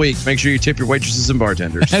here all week. Make sure you tip your waitresses and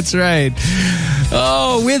bartenders. That's right.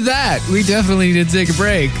 Oh, with that, we definitely need to take a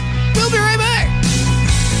break. We'll be right back.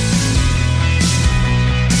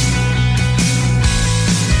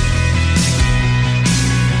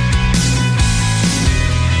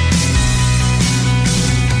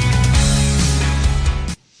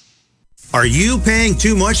 Are you paying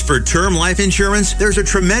too much for term life insurance? There's a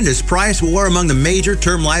tremendous price war among the major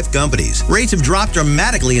term life companies. Rates have dropped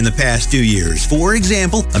dramatically in the past 2 years. For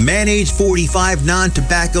example, a man age 45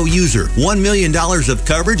 non-tobacco user, $1 million of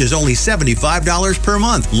coverage is only $75 per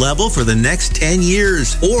month, level for the next 10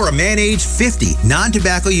 years. Or a man age 50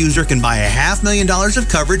 non-tobacco user can buy $500,000 of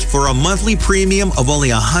coverage for a monthly premium of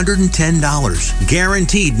only $110.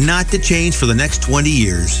 Guaranteed not to change for the next 20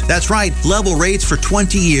 years. That's right, level rates for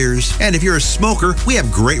 20 years. And if you're a smoker, we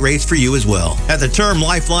have great rates for you as well. At the Term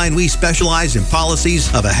Lifeline, we specialize in policies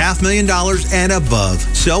of $500,000 and above.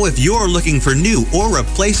 So if you're looking for new or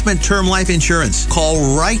replacement term life insurance,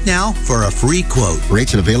 call right now for a free quote.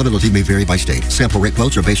 Rates and availability may vary by state. Sample rate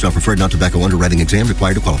quotes are based on preferred non-tobacco underwriting exam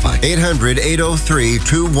required to qualify.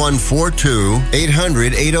 800-803-2142.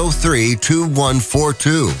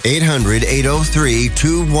 800-803-2142.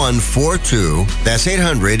 800-803-2142. That's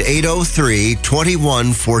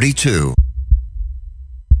 800-803-2142.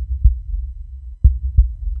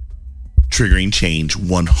 Triggering change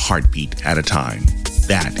one heartbeat at a time.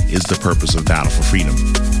 That is the purpose of Battle for Freedom.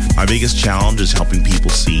 My biggest challenge is helping people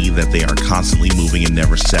see that they are constantly moving and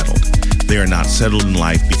never settled. They are not settled in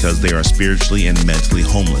life because they are spiritually and mentally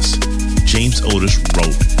homeless. James Otis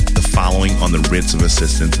wrote the following on the writs of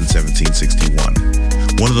assistance in 1761.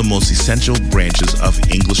 One of the most essential branches of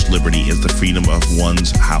English liberty is the freedom of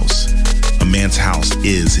one's house. A man's house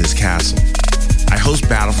is his castle. I host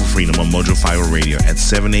Battle for Freedom on Mojo 50 Radio at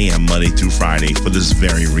 7 a.m. Monday through Friday for this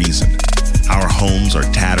very reason. Our homes are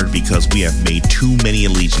tattered because we have made too many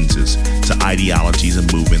allegiances to ideologies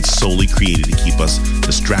and movements solely created to keep us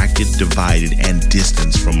distracted, divided, and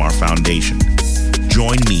distanced from our foundation.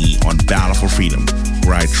 Join me on Battle for Freedom,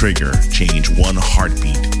 where I trigger change one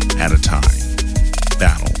heartbeat at a time.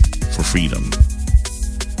 Battle for Freedom.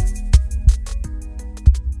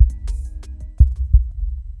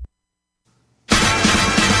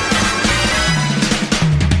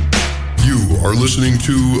 You are listening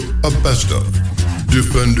to a best of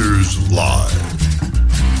Defenders Live.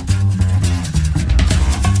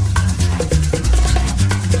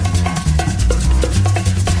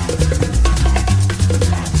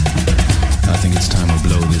 I think it's time we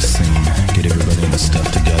blow this scene. Get everybody in the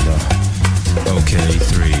stuff together. Okay,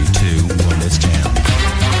 3, 2, 1, let's jam.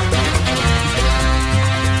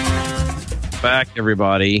 Back,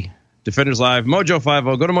 everybody. Defenders Live, Mojo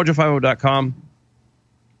 50. Go to mojo50.com.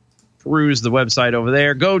 Peruse the website over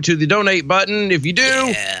there. Go to the donate button. If you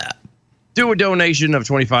do, do a donation of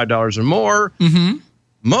 $25 or more.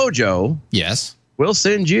 Mojo, yes, will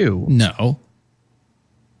send you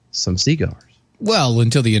some cigars. Well,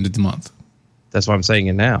 until the end of the month. That's why I'm saying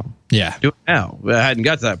it now. Yeah, do it now. I hadn't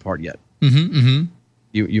got to that part yet.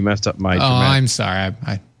 You messed up my. I'm sorry.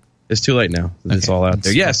 It's too late now. It's all out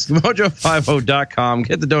there. Yes, mojo50.com.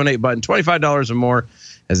 Hit the donate button. $25 or more.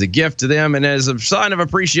 As a gift to them and as a sign of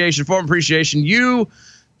appreciation, form of appreciation, you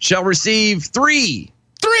shall receive three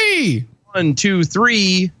 1, 2,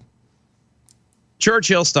 3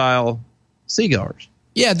 Churchill style cigars.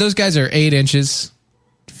 Yeah, those guys are 8 inches,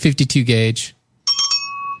 52 gauge.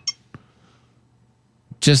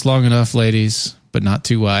 Just long enough, ladies, but not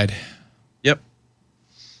too wide. Yep.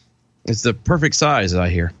 It's the perfect size, I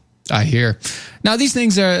hear. I hear. Now these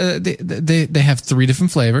things are they have 3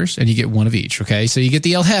 different flavors, and you get one of each. Okay, so you get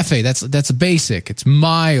the El Jefe. That's a basic. It's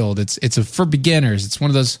mild. It's for beginners. It's one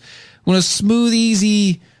of those smooth,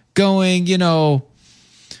 easy going.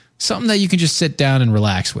 Something that you can just sit down and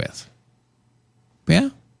relax with. Yeah.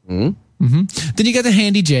 Mm-hmm. Then you got the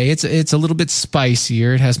Handy J. It's a little bit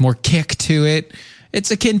spicier. It has more kick to it.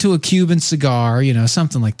 It's akin to a Cuban cigar,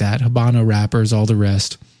 something like that. Habano wrappers, all the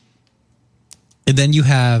rest. And then you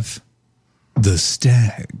have the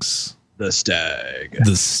Stags. The Stag.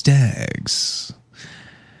 The Stags.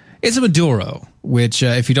 It's a Maduro, which,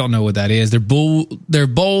 if you don't know what that is, they're bold,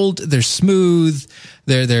 they're smooth,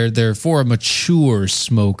 they're for a mature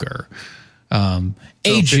smoker,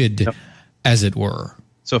 aged, as it were.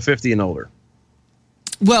 So 50 and older.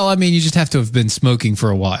 Well, I mean, you just have to have been smoking for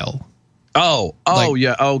a while. Oh,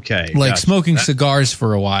 yeah, okay. Like Gotcha. smoking cigars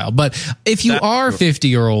for a while. But if you are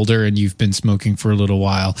 50 or older and you've been smoking for a little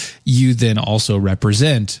while, you then also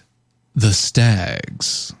represent the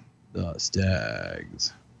Stags. The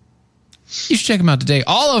Stags. You should check them out today.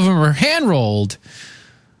 All of them are hand-rolled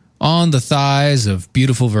on the thighs of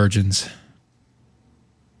beautiful virgins.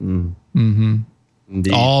 Mm-hmm.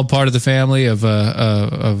 Indeed. All part of the family of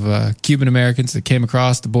Cuban Americans that came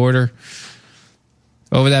across the border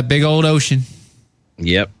over that big old ocean.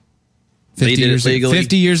 Yep. 50 years legally.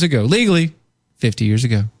 50 years ago. Legally. 50 years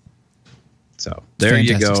ago. So there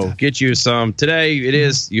you go. Stuff. Get you some. Today it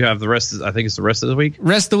is. You have the rest. I think it's the rest of the week.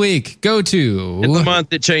 Rest of the week. Go to. In the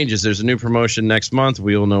month it changes. There's a new promotion next month.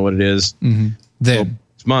 We will know what it is. Mm-hmm. Then.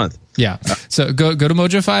 Next month. Yeah. So go to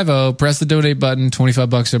Mojo50, press the donate button,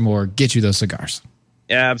 $25 or more, get you those cigars.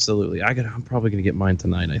 Yeah, absolutely. I'm probably going to get mine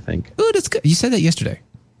tonight, I think. Oh, that's good. You said that yesterday.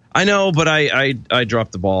 I know, but I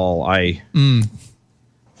dropped the ball. I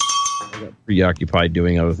got preoccupied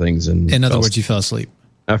doing other things. And in other words, you fell asleep.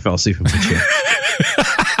 I fell asleep in my chair.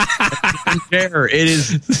 Chair. It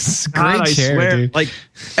is great chair, swear. Dude. Like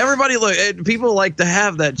everybody people like to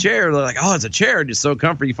have that chair. They're like, oh, it's a chair. It's so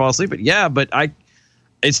comfortable. You fall asleep. But yeah, but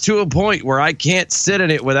it's to a point where I can't sit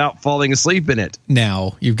in it without falling asleep in it.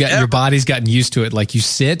 Now your body's gotten used to it. Like you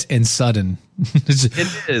sit and sudden.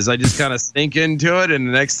 It is. I just kind of sink into it, and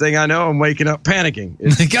the next thing I know, I'm waking up panicking.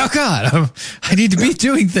 Like, oh God, I need to be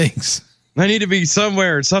doing things. I need to be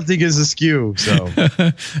somewhere. Something is askew. So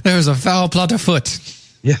there's a foul plot afoot.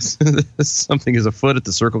 Yes, something is afoot at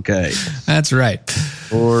the Circle K. That's right,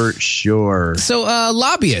 for sure. So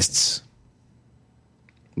lobbyists.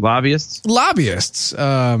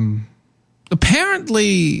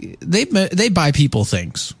 Apparently they buy people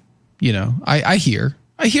things. I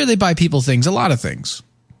hear they buy people things, a lot of things.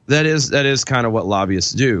 That is kind of what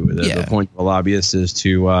lobbyists do. The point of a lobbyist is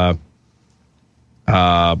to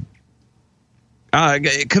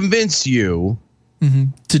convince you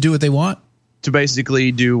to do what they want. To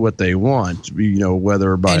basically do what they want,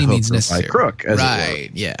 whether by any hook means or necessary. by crook.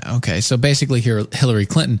 Right? Yeah. Okay. So basically, Hillary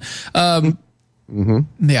Clinton.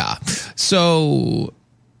 Yeah. So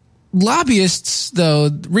lobbyists,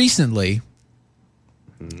 though, recently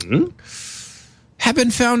have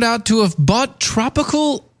been found out to have bought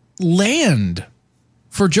tropical land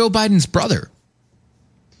for Joe Biden's brother.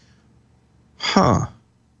 Huh.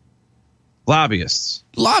 Lobbyists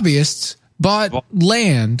bought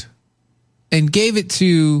land and gave it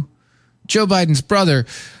to Joe Biden's brother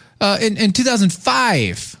in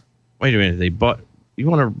 2005. Wait a minute. They bought. You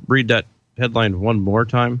want to read that headline one more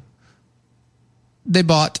time? They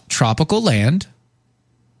bought tropical land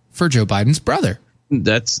for Joe Biden's brother.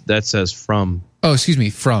 That says from. Oh, excuse me.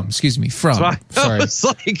 From. Sorry. It's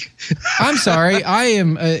like, I'm sorry. I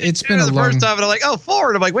am. It's been a long. First time, and I'm like, oh,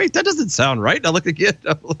 forward. I'm like, wait, that doesn't sound right. And I look again.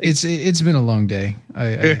 Like, it's been a long day.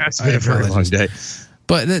 It's been a very long day.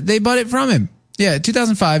 But they bought it from him. Yeah,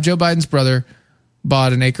 2005, Joe Biden's brother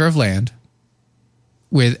bought an acre of land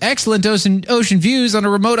with excellent ocean views on a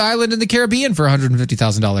remote island in the Caribbean for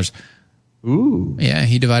 $150,000. Ooh. Yeah,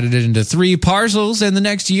 he divided it into 3 parcels, and the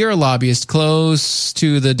next year, a lobbyist close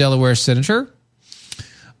to the Delaware senator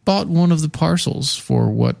bought one of the parcels for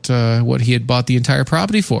what he had bought the entire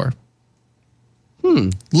property for.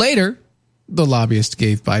 Later, the lobbyist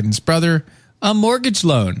gave Biden's brother a mortgage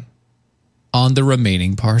loan on the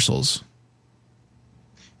remaining parcels.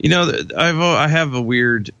 I have a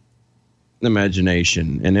weird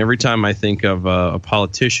imagination, and every time I think of a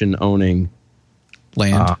politician owning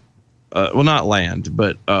land, well, not land,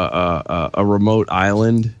 but a remote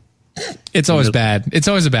island, it's always bad. It's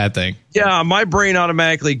always a bad thing. Yeah, my brain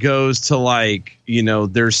automatically goes to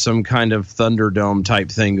there's some kind of Thunderdome type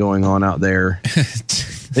thing going on out there.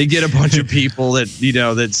 They get a bunch of people that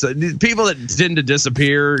people that tend to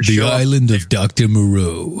disappear. The island of Dr.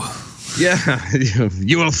 Moreau. Yeah,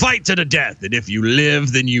 you will fight to the death, and if you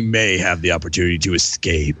live, then you may have the opportunity to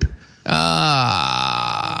escape.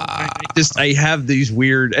 I have these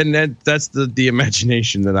weird, and that's the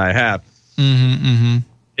imagination that I have.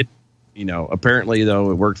 It, apparently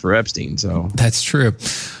though it worked for Epstein, so that's true.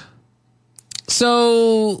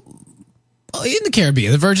 So in the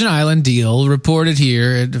Caribbean, the Virgin Island deal reported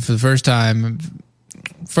here for the first time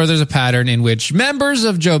furthers a pattern in which members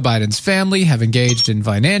of Joe Biden's family have engaged in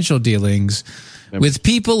financial dealings with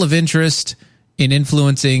people of interest in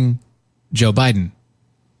influencing Joe Biden.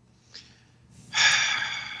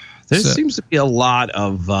 There seems to be a lot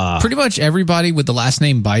of pretty much everybody with the last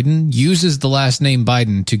name Biden uses the last name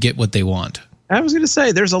Biden to get what they want. I was going to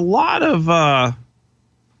say there's a lot of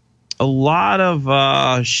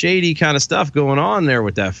shady kind of stuff going on there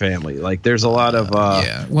with that family. Like there's a lot of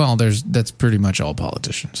that's pretty much all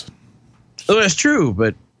politicians. Oh, that's true,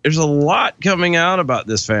 but there's a lot coming out about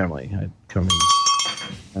this family.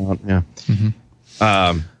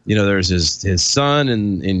 There's his son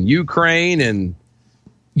in Ukraine and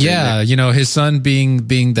his son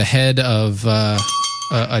being the head of a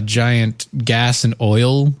giant gas and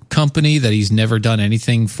oil company that he's never done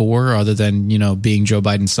anything for other than, being Joe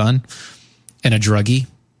Biden's son and a druggie.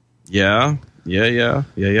 Yeah.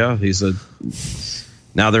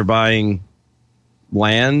 Now they're buying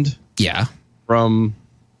land. Yeah. From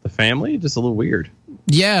the family. Just a little weird.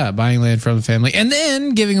 Yeah. Buying land from the family and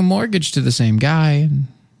then giving a mortgage to the same guy.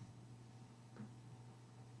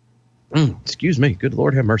 Excuse me. Good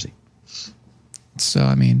Lord have mercy.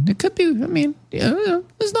 So, it could be,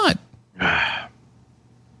 it's not.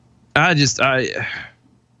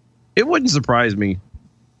 It wouldn't surprise me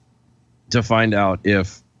to find out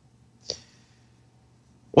if,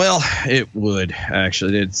 it would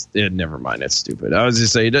actually, never mind. It's stupid. I was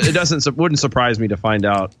just saying, it wouldn't surprise me to find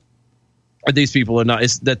out that these people are not,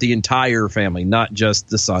 it's that the entire family, not just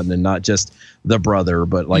the son and not just the brother,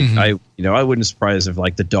 but I wouldn't surprise if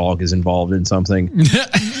the dog is involved in something.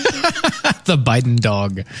 The Biden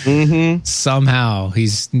dog. Somehow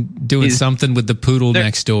he's doing something with the poodle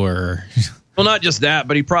next door. Well, not just that,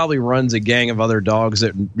 but he probably runs a gang of other dogs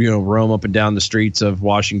that roam up and down the streets of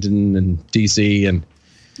Washington and DC, and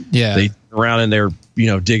they around and they're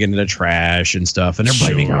digging in the trash and stuff, and they're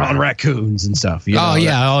blaming on raccoons and stuff.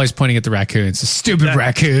 Always pointing at the raccoons. The stupid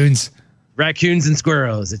raccoons, and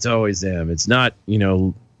squirrels. It's always them. It's not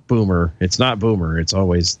Boomer. It's not Boomer. It's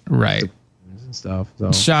always right. Stuff.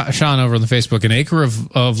 So. Sean over on the Facebook, an acre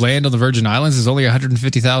of land on the Virgin Islands is only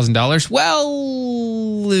 $150,000.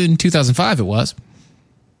 Well, in 2005 it was.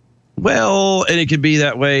 Well, and it could be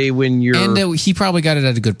that way when you're. And he probably got it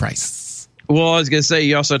at a good price. Well, I was going to say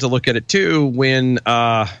you also have to look at it too when,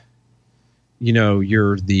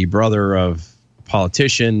 you're the brother of a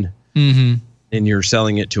politician and you're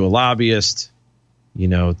selling it to a lobbyist.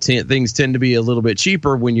 Things tend to be a little bit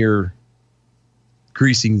cheaper when you're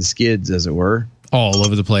greasing the skids, as it were, all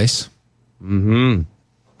over the place.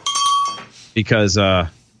 Because that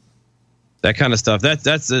kind of stuff.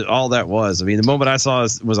 That's all that was. The moment I saw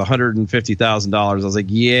was $150,000. I was like,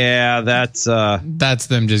 yeah, that's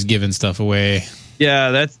them just giving stuff away.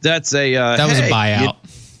 Yeah, that's a that was a buyout.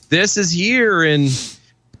 This is here, and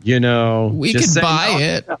we could buy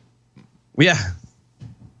it. Yeah.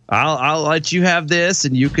 I'll let you have this,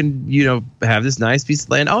 and you can, have this nice piece of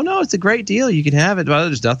land. Oh no, it's a great deal. You can have it. Well,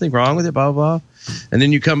 there's nothing wrong with it. Blah blah. And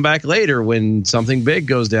then you come back later when something big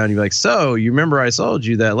goes down. You're like, so you remember I sold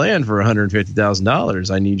you that land for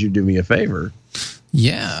 $150,000? I need you to do me a favor.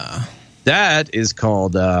 Yeah, that is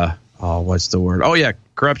called what's the word? Oh yeah,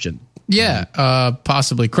 corruption. Yeah,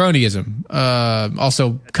 possibly cronyism.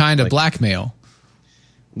 Also, kind of blackmail.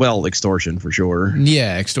 Well, extortion for sure.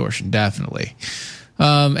 Yeah, extortion, definitely.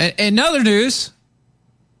 And other news,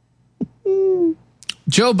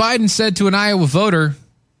 Joe Biden said to an Iowa voter,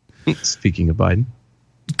 speaking of Biden,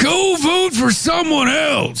 go vote for someone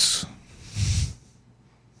else.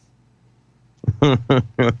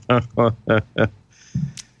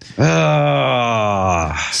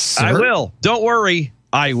 I will. Don't worry.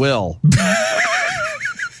 I will.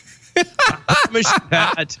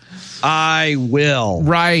 I will.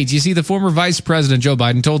 Right. You see, the former Vice President Joe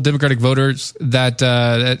Biden told Democratic voters that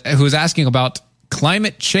who was asking about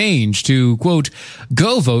climate change to, quote,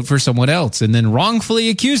 go vote for someone else, and then wrongfully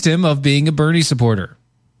accused him of being a Bernie supporter.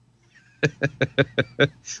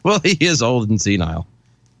 Well, he is old and senile.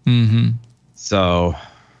 So,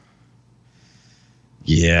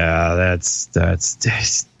 yeah, that's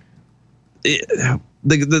the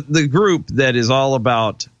group that is all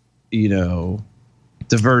about,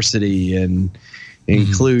 diversity and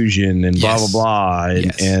inclusion and blah, blah, blah.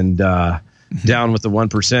 And down with the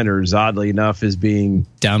 1%ers, oddly enough, is being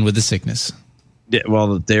down with the sickness.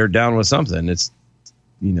 Well, they're down with something. It's,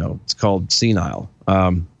 it's called senile.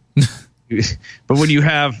 But when you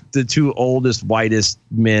have the two oldest, whitest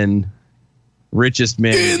men, richest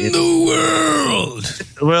men in the world,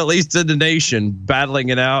 well, at least in the nation, battling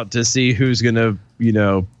it out to see who's going to,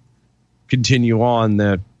 continue on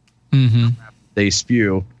the they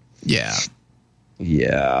spew. Yeah.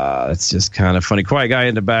 Yeah, it's just kind of funny. Quiet guy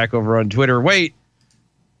in the back over on Twitter. Wait,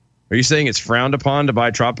 are you saying it's frowned upon to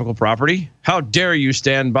buy tropical property? How dare you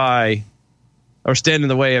stand in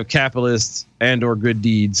the way of capitalists and or good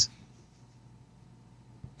deeds?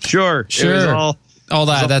 Sure. It was all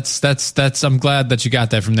that. That's. I'm glad that you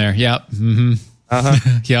got that from there. Yep.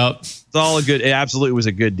 Mm-hmm. Yep. It's all a good. It absolutely was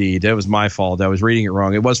a good deed. It was my fault. I was reading it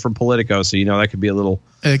wrong. It was from Politico, so that could be a little.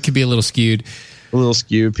 It could be a little skewed.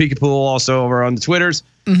 Peekapool also over on the Twitters.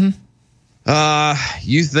 You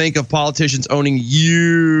think of politicians owning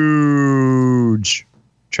huge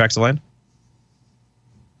tracts of land?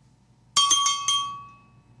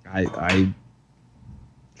 I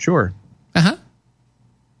sure.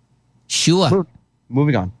 Sure.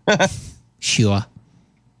 Moving on. Sure.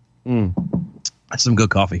 That's some good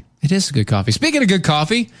coffee. It is good coffee. Speaking of good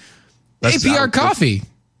coffee, APR coffee.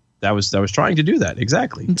 I was trying to do that.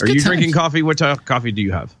 Exactly. It's Are you good drinking times. coffee? What type of coffee do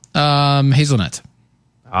you have? Hazelnut.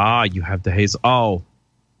 You have the hazel. Oh,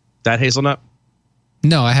 that hazelnut?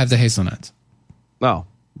 No, I have the hazelnut. Oh.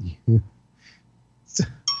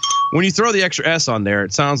 When you throw the extra S on there,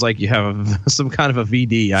 it sounds like you have some kind of a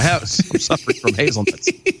VD. I'm suffering from hazelnuts.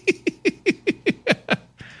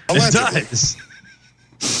 It does.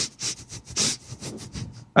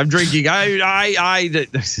 I'm drinking. I'm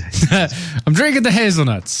drinking the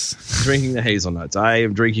hazelnuts. Drinking the hazelnuts. I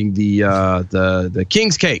am drinking the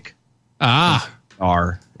King's Cake. It's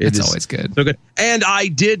always good. So good. And I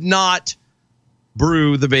did not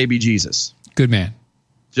brew the baby Jesus. Good man.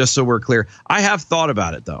 Just so we're clear. I have thought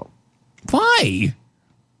about it though. Why?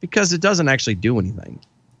 Because it doesn't actually do anything.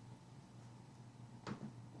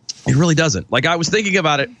 It really doesn't. Like I was thinking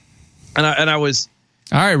about it, and I was.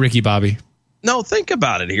 All right, Ricky Bobby. No, think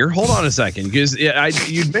about it here. Hold on a second, because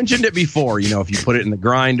you'd mentioned it before. If you put it in the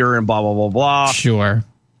grinder and blah blah blah blah. Sure.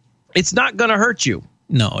 It's not going to hurt you.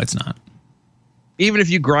 No, it's not. Even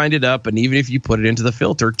if you grind it up and even if you put it into the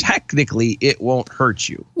filter, technically it won't hurt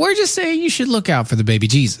you. We're just saying you should look out for the baby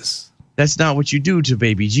Jesus. That's not what you do to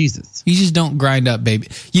baby Jesus. You just don't grind up baby.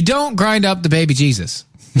 You don't grind up the baby Jesus.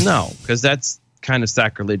 No, because that's kind of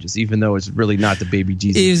sacrilegious, even though it's really not the baby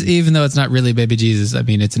Jesus. Even though it's not really baby Jesus. I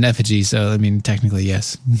mean, it's an effigy. So, I mean, technically,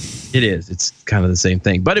 yes. It is. It's kind of the same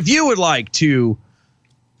thing. But if you would like to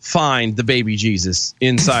find the baby Jesus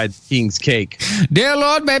inside King's Cake. Dear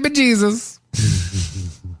Lord, baby Jesus.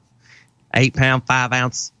 8 pound, 5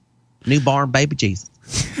 ounce newborn baby Jesus.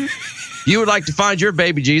 You would like to find your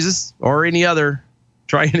baby Jesus or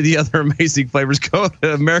try any of the other amazing flavors, go to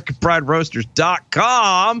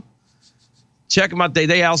AmericanPrideRoasters.com. Check them out.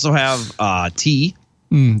 They also have tea.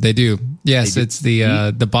 They do. Yes, it's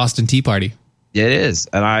the Boston Tea Party. It is.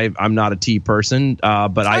 And I'm not a tea person,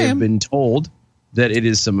 but I have been told that it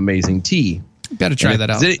is some amazing tea. Got to try that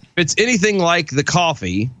out. If it's anything like the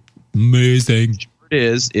coffee, amazing. It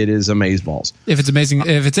is amazeballs. If it's amazing,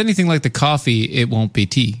 if it's anything like the coffee, it won't be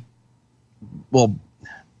tea. Well,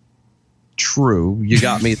 true. You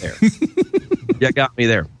got me there. You got me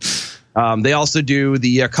there. They also do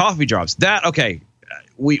the coffee drops.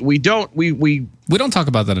 We don't talk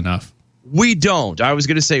about that enough. We don't. I was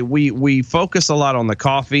going to say we focus a lot on the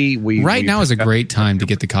coffee. Right now is a great time to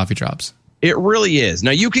get the coffee drops. It really is.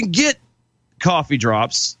 Now you can get coffee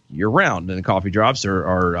drops year round, and coffee drops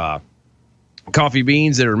are coffee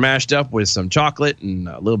beans that are mashed up with some chocolate and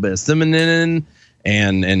a little bit of cinnamon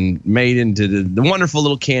and made into the wonderful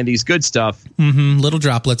little candies. Good stuff. Little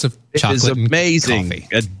droplets of chocolate. It is amazing, and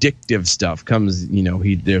addictive stuff. Comes,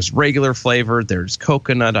 there's regular flavor. There's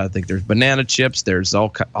coconut. I think there's banana chips. There's so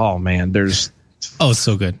good,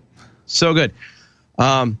 so good.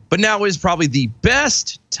 But now is probably the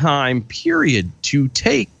best time period to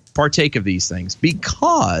partake of these things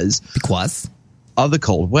because of the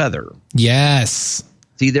cold weather. Yes.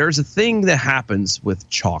 See, there's a thing that happens with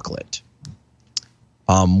chocolate.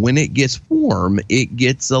 When it gets warm, it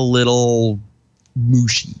gets a little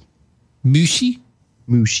mushy. Mushy?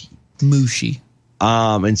 Mushy.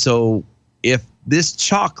 And so if this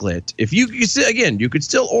chocolate, you could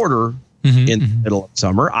still order in the middle of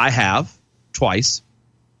summer. I have twice.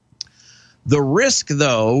 The risk,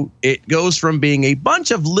 though, it goes from being a bunch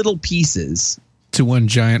of little pieces to one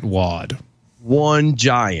giant wad. One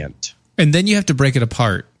giant. And then you have to break it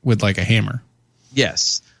apart with like a hammer.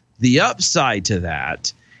 Yes. The upside to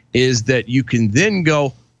that is that you can then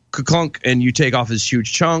go clunk and you take off this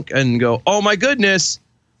huge chunk and go, oh my goodness,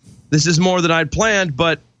 this is more than I'd planned,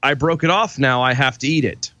 but I broke it off now. I have to eat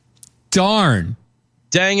it. Darn.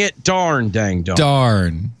 Dang it. Darn, dang, darn.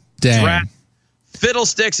 Darn. Dang. Drat,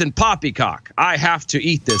 fiddlesticks and poppycock. I have to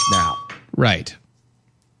eat this now. Right.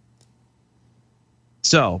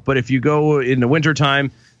 So, but if you go in the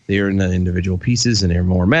wintertime, they're in the individual pieces and they're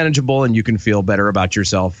more manageable and you can feel better about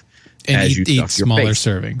yourself and as you eat stuff your smaller face.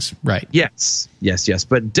 servings. Right. Yes.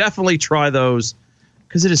 But definitely try those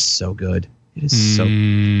because it is so good. It is so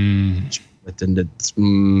good. And it's,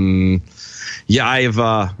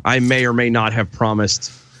 I may or may not have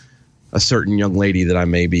promised a certain young lady that I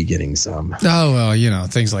may be getting some. Oh, well,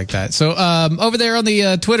 things like that. So over there on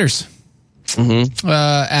the Twitters,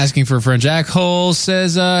 asking for a friend, Jack Hole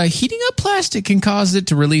says, heating up plastic can cause it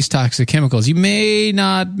to release toxic chemicals. You may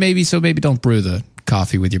not, maybe don't brew the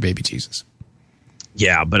coffee with your baby Jesus.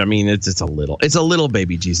 Yeah, but I mean, it's a little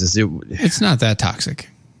baby Jesus. It's not that toxic.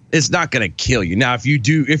 It's not going to kill you. Now, if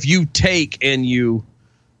you take and you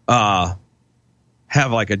have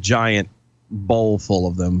like a giant bowl full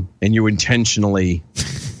of them and you intentionally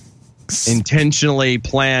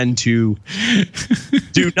plan to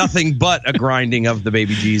do nothing but a grinding of the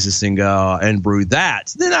baby Jesus and brew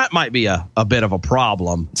that, then that might be a bit of a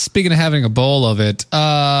problem. Speaking of having a bowl of it,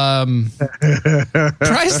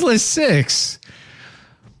 Priceless 6.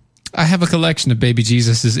 I have a collection of baby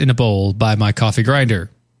Jesuses in a bowl by my coffee grinder.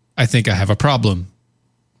 I think I have a problem.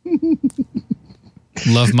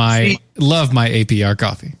 Love my APR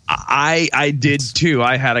coffee. I did too.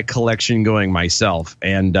 I had a collection going myself,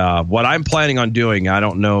 and what I'm planning on doing, I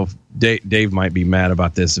don't know if Dave might be mad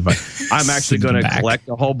about this. If I'm actually going to collect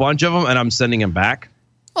a whole bunch of them, and I'm sending them back.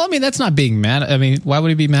 Well, I mean, that's not being mad. I mean, why would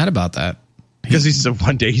he be mad about that? Because he said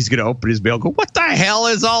one day he's going to open his mail and go, "What the hell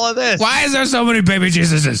is all of this? Why is there so many baby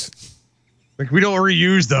Jesuses?" Like, we don't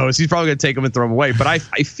reuse those. He's probably going to take them and throw them away. But I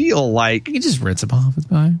feel like you can just rinse them off. It's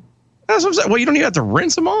fine. That's what I'm saying. Well, you don't even have to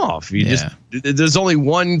rinse them off. There's only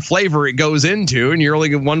one flavor it goes into, and you're only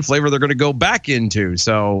getting one flavor they're going to go back into.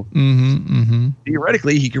 So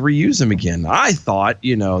theoretically, he could reuse them again. I thought,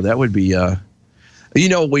 that would be,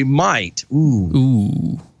 we might.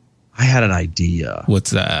 Ooh. I had an idea.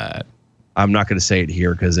 What's that? I'm not going to say it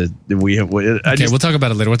here because we'll talk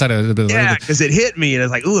about it later. We'll talk about it later. Yeah, because it hit me, and I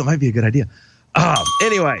was like, ooh, it might be a good idea.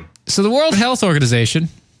 Anyway. So the World Health Organization.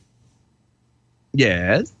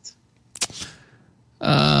 Yes.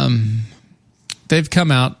 They've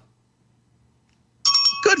come out.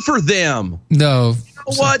 Good for them. No. You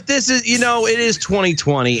know what? This is, it is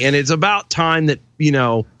 2020, and it's about time that,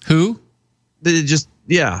 Who?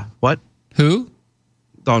 What? Who?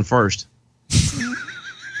 On first.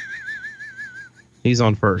 He's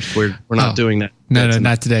on first. We're not doing that. No,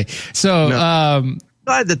 not today. So,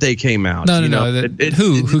 glad that they came out. No.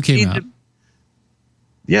 Who came out?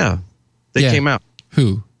 Yeah. They came out.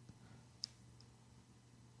 Who?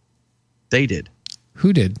 They did.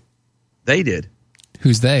 Who did? They did.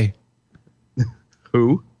 Who's they?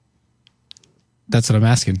 Who? That's what I'm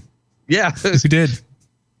asking. Yeah. Who did?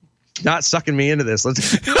 Not sucking me into this.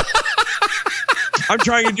 I'm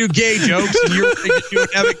trying to do gay jokes, and you're trying to do an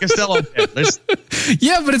Abbott Costello bit.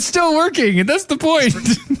 Yeah, but it's still working, and that's the point.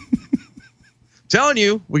 Telling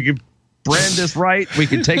you, we could brand this right. We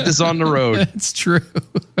could take this on the road. It's true.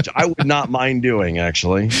 Which I would not mind doing,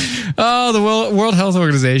 actually. Oh, the World Health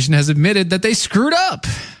Organization has admitted that they screwed up.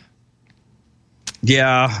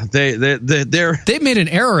 Yeah, they made an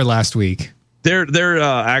error last week. Their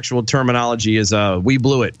actual terminology is we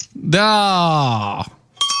blew it. Oh.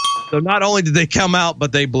 So not only did they come out,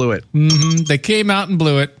 but they blew it. Mm-hmm. They came out and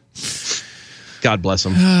blew it. God bless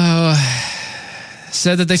them.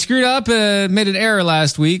 Said that they screwed up and made an error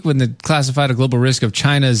last week when they classified a global risk of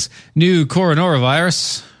China's new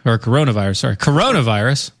coronavirus.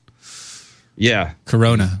 Yeah.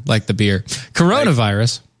 Corona, like the beer.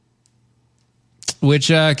 Coronavirus, which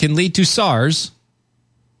can lead to SARS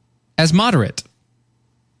as moderate.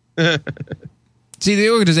 See,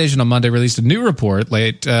 the organization on Monday released a new report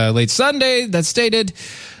late Sunday that stated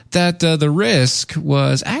that the risk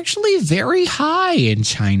was actually very high in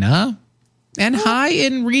China and high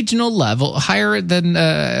in regional level, higher than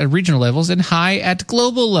regional levels and high at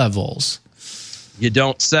global levels. You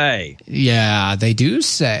don't say. Yeah, they do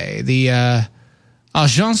say. The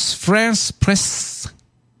Agence France Presse,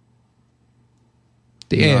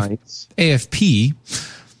 the AFP,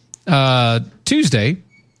 Tuesday.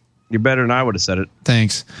 You're better than I would have said it.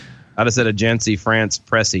 Thanks. I'd have said Agence France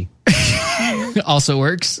Presse. Also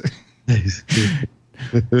works.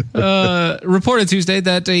 reported Tuesday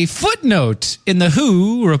that a footnote in the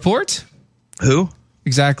WHO report, Who?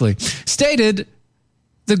 exactly, stated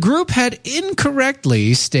the group had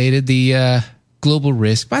incorrectly stated the global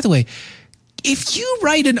risk. By the way, if you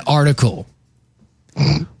write an article,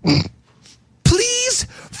 please,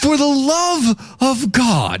 for the love of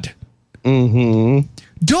God,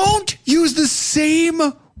 don't use the same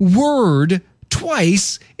word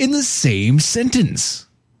twice in the same sentence.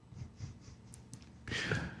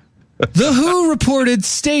 The WHO reported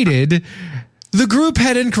stated the group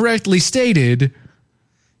had incorrectly stated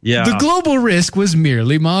the global risk was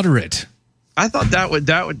merely moderate. I thought that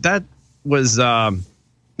was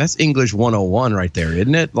that's English 101 right there,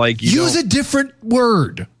 isn't it? Like use a different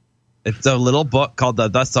word. It's a little book called the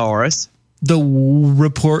Thesaurus. The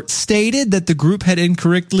report stated that the group had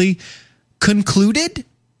incorrectly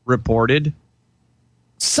reported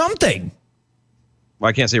something. Well,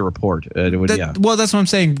 I can't say report. Well, that's what I'm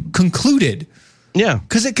saying. Concluded. Yeah,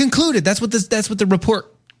 because it concluded. That's what the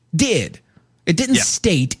report did. It didn't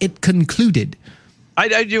state. It concluded.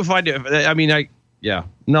 I do find it. I mean,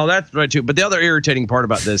 no, that's right too. But the other irritating part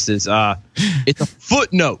about this is it's a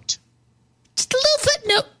footnote. Just a little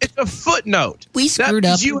footnote. It's a footnote. We screwed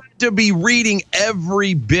up. You have to be reading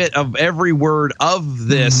every bit of every word of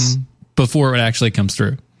this before it actually comes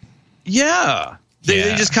through. Yeah.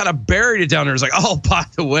 They just kind of buried it down there. It's like, oh, by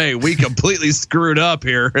the way, we completely screwed up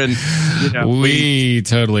here, and we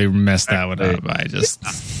totally messed that one up. I just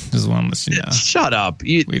want to let you know. Shut up.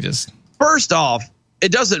 First off,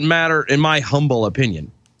 it doesn't matter, in my humble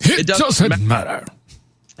opinion. It doesn't matter.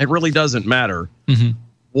 It really doesn't matter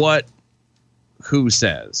what who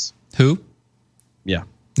says. Who? Yeah.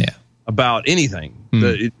 Yeah. About anything,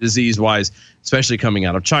 disease-wise, especially coming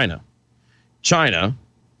out of China. China,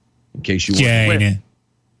 in case you weren't aware,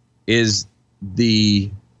 is the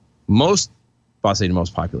most, I'll say the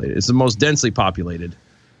most populated. It's the most densely populated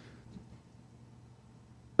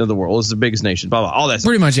of the world. It's the biggest nation. Blah, blah, all that stuff.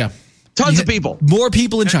 Pretty much, yeah. Tons of people. More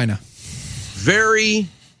people in China. Very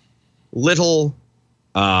little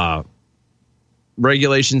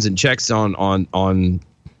regulations and checks on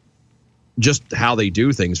just how they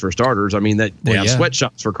do things, for starters. I mean, they have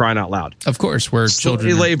sweatshops, for crying out loud. Of course, where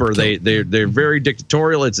children labor. They're very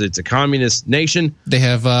dictatorial. It's a communist nation. They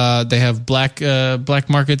have black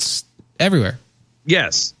markets everywhere.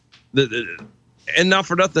 Yes, and not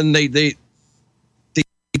for nothing, they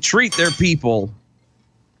treat their people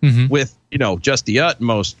with just the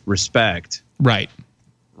utmost respect. Right.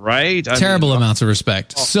 Terrible amounts of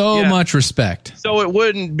respect. Much respect. So it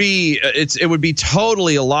wouldn't be. It would be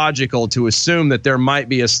totally illogical to assume that there might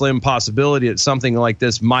be a slim possibility that something like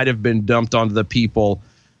this might have been dumped onto the people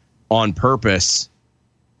on purpose.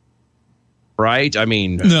 Right? I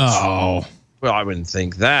mean, no. Well, I wouldn't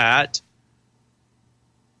think that.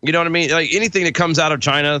 You know what I mean? Like anything that comes out of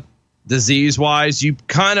China, disease-wise, you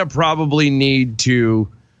kind of probably need to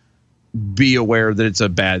be aware that it's a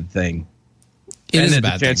bad thing. It is a bad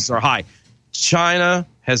thing. The chances are high. China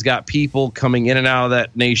has got people coming in and out of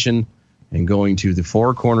that nation and going to the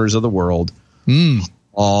four corners of the world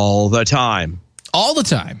all the time. All the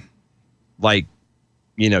time. Like,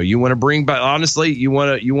 you want to bring back, honestly, you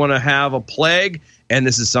want to have a plague, and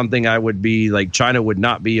this is something I would be like, China would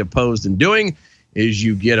not be opposed in doing, is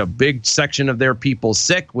you get a big section of their people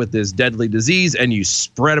sick with this deadly disease and you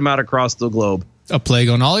spread them out across the globe. A plague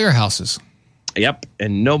on all your houses. Yep,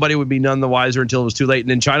 and nobody would be none the wiser until it was too late, and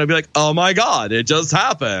then China would be like, "Oh my God, it just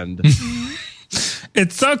happened."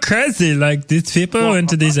 It's so crazy. Like these people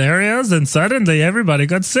went to these areas, and suddenly everybody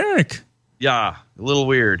got sick. Yeah, a little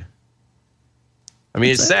weird. I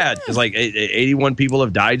mean, it's sad because like 81 people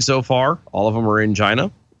have died so far. All of them are in China.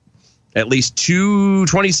 At least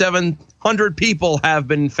 2,700 people have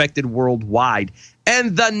been infected worldwide,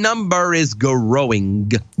 and the number is growing.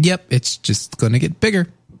 Yep, it's just going to get bigger.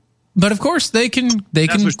 But of course, they can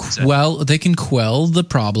quell the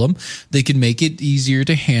problem. They can make it easier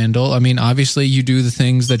to handle. I mean, obviously, you do the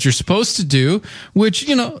things that you're supposed to do, which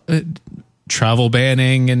travel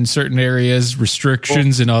banning in certain areas,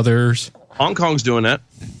 restrictions in others. Hong Kong's doing that.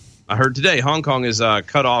 I heard today Hong Kong is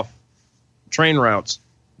cut off train routes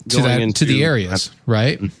to the areas,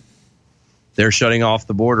 right? They're shutting off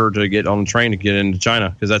the border to get on the train to get into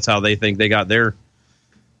China because that's how they think they got there.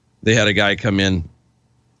 They had a guy come in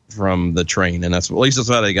from the train, and at least that's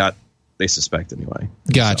how they suspect anyway.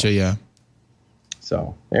 Gotcha. Yeah.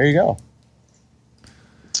 So there you go.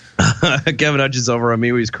 Kevin Hutchins over on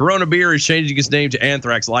MeWe's Corona beer is changing its name to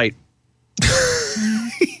Anthrax Light.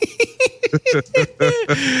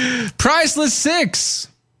 Priceless 6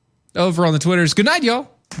 over on the Twitters. Good night, y'all.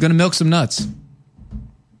 Gonna milk some nuts.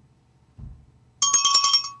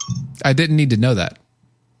 I didn't need to know that.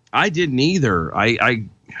 I didn't either. I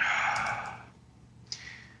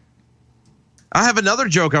have another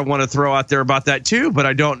joke I want to throw out there about that too, but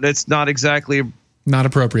I don't. It's not exactly not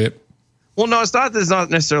appropriate. Well, no, it's not. It's not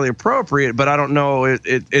necessarily appropriate, but I don't know.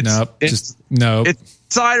 It's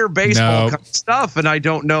insider baseball kind of stuff, and I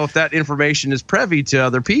don't know if that information is privy to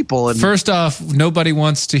other people. And first off, nobody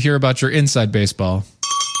wants to hear about your inside baseball.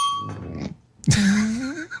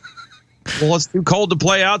 Well, it's too cold to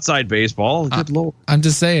play outside baseball. Good Lord. I'm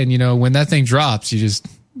just saying, when that thing drops, it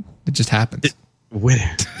just happens. When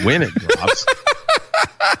it drops.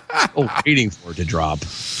 Waiting for it to drop.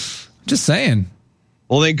 Just saying.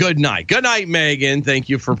 Well, then, good night. Good night, Megan. Thank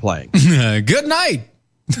you for playing. Good night.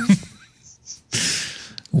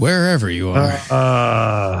 Wherever you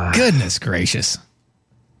are. Goodness gracious.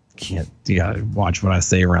 You gotta watch what I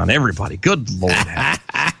say around everybody. Good Lord.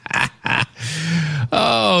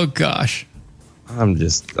 Oh gosh. I'm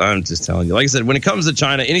just telling you. Like I said, when it comes to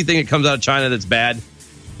China, anything that comes out of China that's bad,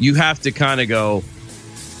 you have to kind of go,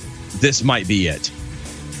 this might be it.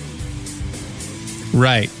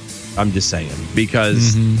 Right. I'm just saying,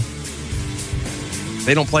 because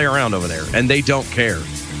they don't play around over there, and they don't care.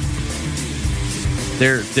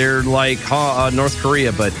 They're like North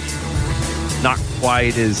Korea, but not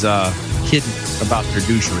quite as hidden about their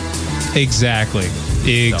douchery. Exactly.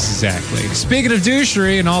 Speaking of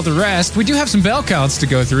douchery and all the rest, we do have some bell counts to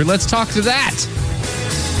go through. Let's talk to that.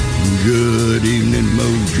 Good evening,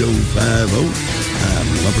 Mojo 50. I'm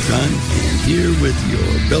Lumbercon, and here with your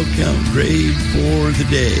bell count grade for the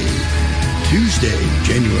day. Tuesday,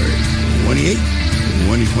 January 28th,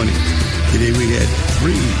 2020. Today we had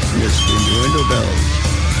 3 missed innuendo bells,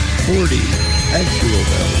 40 actual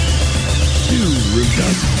bells, 2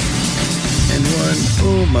 rooftops, and 1,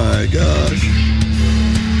 oh my gosh.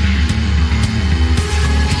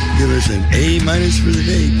 Give us an A- for the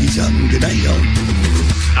day. Peace out and good night, y'all.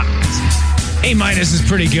 A- is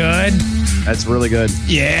pretty good. That's really good.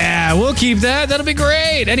 Yeah, we'll keep that. That'll be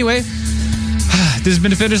great. Anyway, this has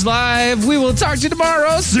been Defenders Live. We will talk to you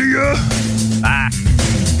tomorrow. See ya. Bye.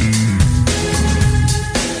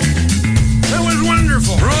 That was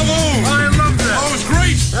wonderful. Bravo. I loved that. Oh, it was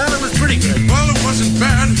great. Well, it was pretty good. Well, it wasn't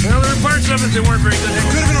bad. Well, there were parts of it that weren't very good. It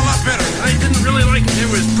could have been a lot better. I didn't really like it. It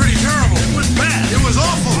was pretty terrible. It was bad. It was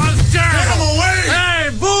awful. It was terrible. Get him away. Hey,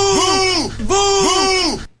 boo. Boo.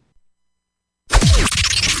 Boo.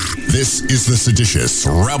 This is the seditious,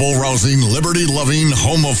 rabble-rousing, liberty-loving,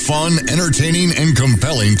 home of fun, entertaining, and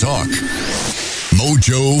compelling talk.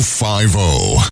 Mojo 50.